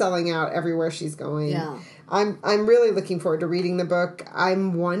 She's selling out everywhere she's going. Yeah. I'm really looking forward to reading the book.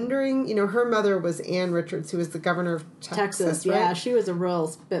 I'm wondering, her mother was Ann Richards, who was the governor of Texas, right? Yeah, she was a real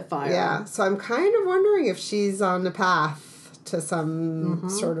spitfire. Yeah, so I'm kind of wondering if she's on the path to some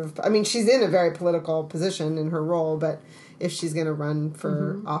sort of... I mean, she's in a very political position in her role, but if she's going to run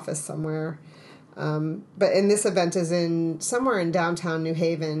for office somewhere. And this event is somewhere in downtown New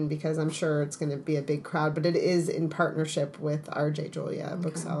Haven, because I'm sure it's going to be a big crowd, but it is in partnership with R.J. Julia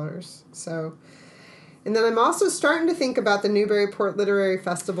Booksellers. So... And then I'm also starting to think about the Newburyport Literary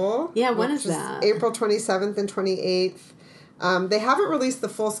Festival. Yeah, when is that? April 27th and 28th. They haven't released the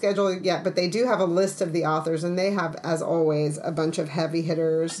full schedule yet, but they do have a list of the authors, and they have, as always, a bunch of heavy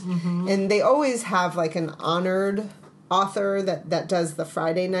hitters. And they always have an honored author that does the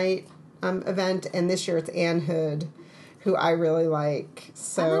Friday night event, and this year it's Anne Hood, who I really like.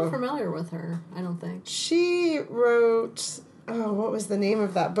 So I'm not familiar with her, I don't think. She wrote... Oh, what was the name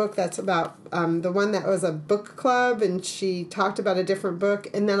of that book that's about the one that was a book club, and she talked about a different book.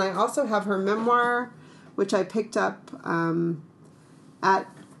 And then I also have her memoir, which I picked up at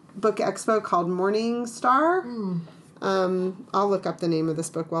Book Expo, called Morning Star. I'll look up the name of this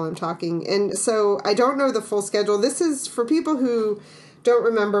book while I'm talking. And so I don't know the full schedule. This is for people who don't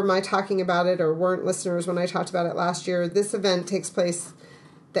remember my talking about it or weren't listeners when I talked about it last year. This event takes place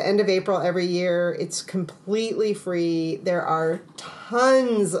the end of April every year. It's completely free. There are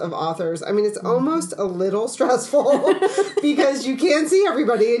tons of authors. I mean, it's almost a little stressful because you can't see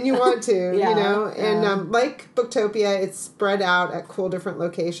everybody and you want to, And like Booktopia, it's spread out at cool different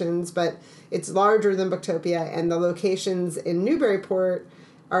locations, but it's larger than Booktopia, and the locations in Newburyport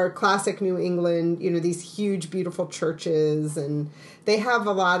are classic New England, these huge, beautiful churches, and they have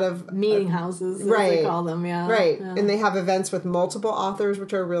a lot of meeting houses, as they call them, yeah. Right. Yeah. And they have events with multiple authors,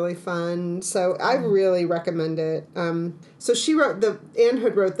 which are really fun. So I really recommend it. So Anne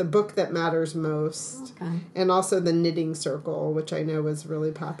Hood wrote The Book That Matters Most, and also The Knitting Circle, which I know was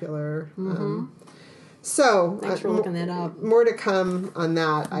really popular. So thanks for looking that up. More to come on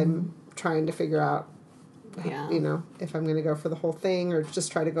that. I'm trying to figure out, if I'm going to go for the whole thing or just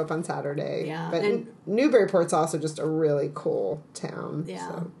try to go up on Saturday. Yeah. But Newburyport's also just a really cool town. Yeah.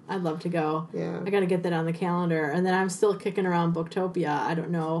 So. I'd love to go. Yeah. I got to get that on the calendar. And then I'm still kicking around Booktopia. I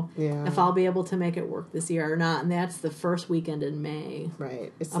don't know if I'll be able to make it work this year or not. And that's the first weekend in May.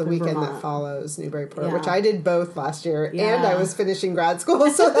 Right. It's the weekend Vermont. that follows Newburyport, which I did both last year. Yeah. And I was finishing grad school.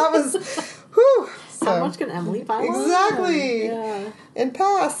 So that was, whew. So. How much can Emily file? Exactly. Yeah. And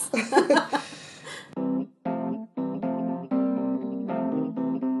pass.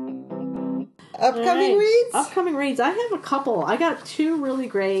 Upcoming reads? Upcoming reads. I have a couple. I got 2 really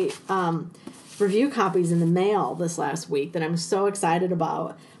great review copies in the mail this last week that I'm so excited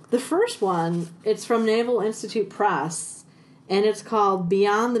about. The first one, it's from Naval Institute Press, and it's called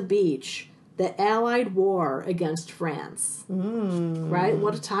Beyond the Beach, The Allied War Against France. Right?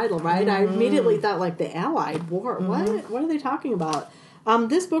 What a title, right? I immediately thought, like, the Allied War. What are they talking about?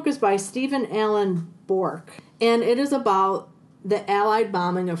 This book is by Stephen Allen Bork, and it is about the Allied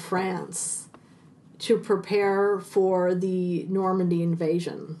bombing of France to prepare for the Normandy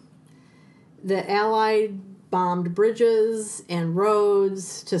invasion. The Allied bombed bridges and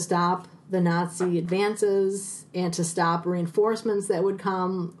roads to stop the Nazi advances and to stop reinforcements that would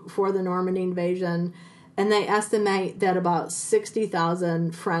come for the Normandy invasion. And they estimate that about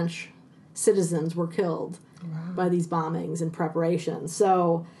 60,000 French citizens were killed by these bombings in preparation.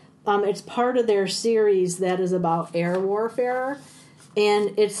 So it's part of their series that is about air warfare.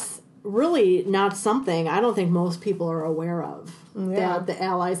 And it's really not something I don't think most people are aware of, that the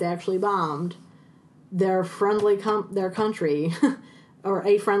Allies actually bombed their their country or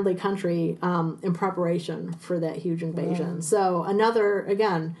a friendly country in preparation for that huge invasion. So another,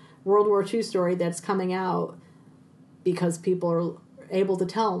 again, World War II story that's coming out because people are able to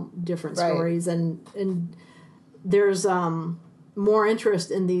tell different stories, and there's more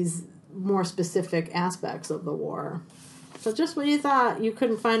interest in these more specific aspects of the war. So just when you thought you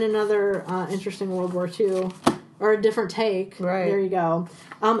couldn't find another interesting World War II or a different take, there you go.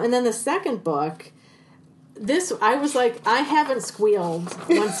 And then the second book, I was like, I haven't squealed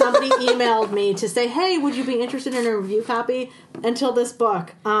when somebody emailed me to say, hey, would you be interested in a review copy, until this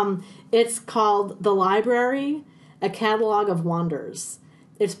book. It's called The Library, A Catalog of Wonders.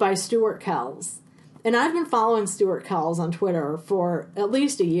 It's by Stuart Kells. And I've been following Stuart Kells on Twitter for at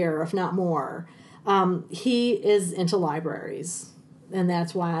least a year, if not more. He is into libraries, and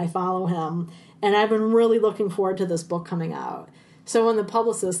that's why I follow him. And I've been really looking forward to this book coming out. So when the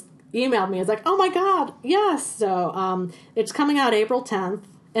publicist emailed me, I was like, oh my God, yes! So it's coming out April 10th.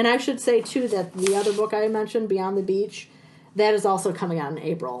 And I should say, too, that the other book I mentioned, Beyond the Beach, that is also coming out in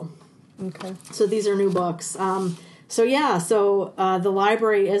April. Okay. So these are new books. The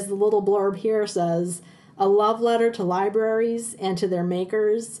library, as the little blurb here says, a love letter to libraries and to their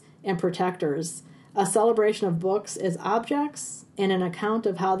makers and protectors, a celebration of books as objects, and an account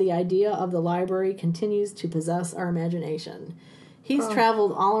of how the idea of the library continues to possess our imagination. He's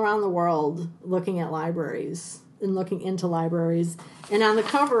traveled all around the world looking at libraries and looking into libraries. And on the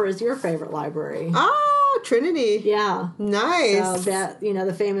cover is your favorite library. Oh, Trinity. Yeah. Nice. So that,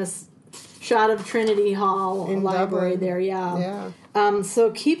 the famous shot of Trinity Hall in library Dublin. there, yeah.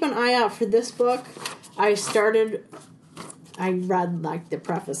 So keep an eye out for this book. I read the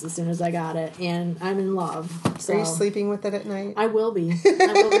preface as soon as I got it, and I'm in love. So Are you sleeping with it at night? I will be.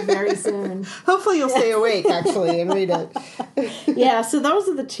 I will be very soon. Hopefully you'll stay awake, actually, and read it. Yeah, so those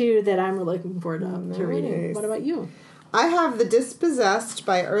are the 2 that I'm really looking forward to reading. What about you? I have The Dispossessed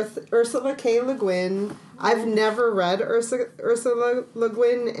by Ursula K. Le Guin. I've never read Ursula Le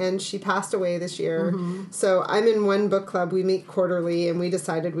Guin, and she passed away this year. Mm-hmm. So I'm in one book club. We meet quarterly, and we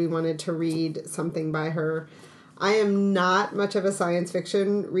decided we wanted to read something by her. I am not much of a science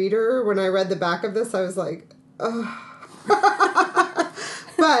fiction reader. When I read the back of this, I was like, ugh.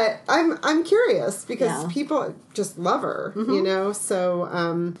 But I'm curious because people just love her,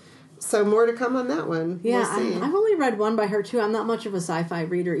 So more to come on that one. Yeah, we'll see. I've only read one by her, too. I'm not much of a sci-fi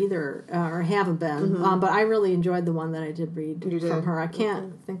reader either, or haven't been. Mm-hmm. But I really enjoyed the one that I did read from her. I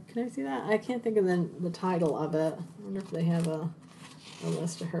can't think... Can I see that? I can't think of the title of it. I wonder if they have a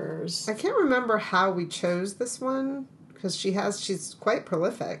list of hers. I can't remember how we chose this one, because she's quite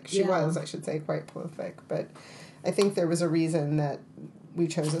prolific. She was, I should say, quite prolific. But I think there was a reason that we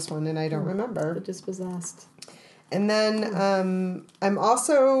chose this one, and I don't remember. The Dispossessed. And then I'm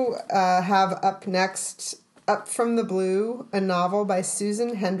also have up next, Up from the Blue, a novel by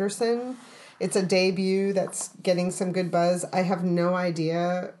Susan Henderson. It's a debut that's getting some good buzz. I have no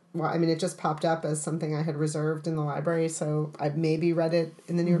idea. Well, I mean, it just popped up as something I had reserved in the library, so I maybe read it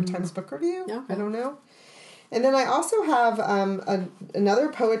in the New York Times Book Review. Okay. I don't know. And then I also have another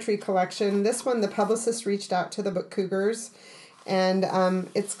poetry collection. This one, the publicist reached out to the Book Cougars, and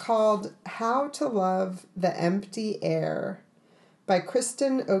it's called How to Love the Empty Air by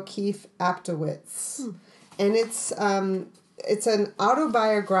Kristen O'Keefe Aptowitz. And it's an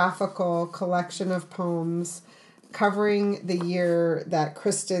autobiographical collection of poems covering the year that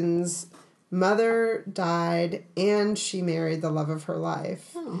Kristen's mother died and she married the love of her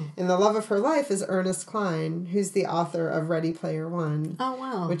life. Oh. And the love of her life is Ernest Cline, who's the author of Ready Player One. Oh,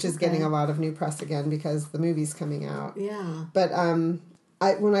 wow. Which is getting a lot of new press again because the movie's coming out. Yeah. But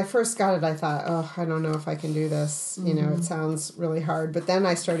when I first got it, I thought, oh, I don't know if I can do this. You know, it sounds really hard. But then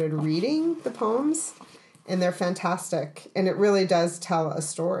I started reading the poems, and they're fantastic. And it really does tell a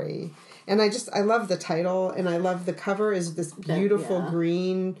story. And I love the title, and I love the cover is this beautiful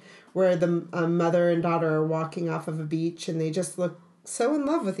green where the mother and daughter are walking off of a beach, and they just look so in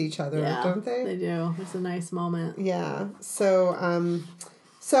love with each other, don't they? They do. It's a nice moment. Yeah. So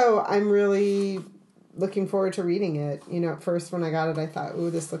I'm really looking forward to reading it. You know, at first when I got it, I thought,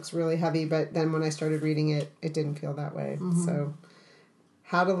 ooh, this looks really heavy. But then when I started reading it, it didn't feel that way. So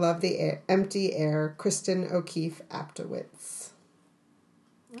How to Love the Empty Air, Kristen O'Keefe Aptowitz.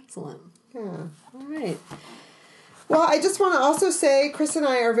 Excellent. Yeah. All right. Well, I just want to also say, Chris and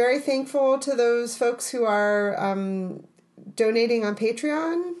I are very thankful to those folks who are donating on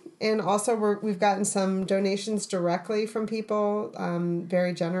Patreon. And also we've gotten some donations directly from people,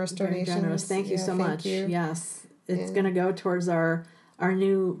 very generous donations. Very generous. Thank you so much. You. Yes. It's going to go towards our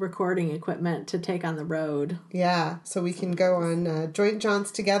new recording equipment to take on the road. Yeah, so we can go on joint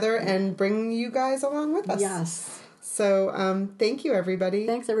jaunts together and bring you guys along with us. Yes. So thank you, everybody.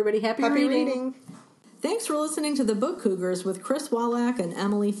 Thanks, everybody. Happy reading. Thanks for listening to The Book Cougars with Chris Wallach and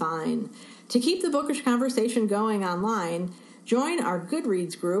Emily Fine. To keep the bookish conversation going online, join our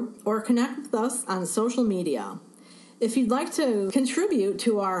Goodreads group or connect with us on social media. If you'd like to contribute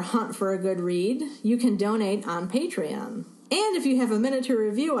to our hunt for a good read, you can donate on Patreon. And if you have a minute to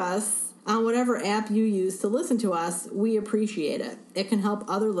review us on whatever app you use to listen to us, we appreciate it. It can help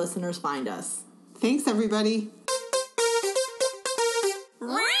other listeners find us. Thanks, everybody.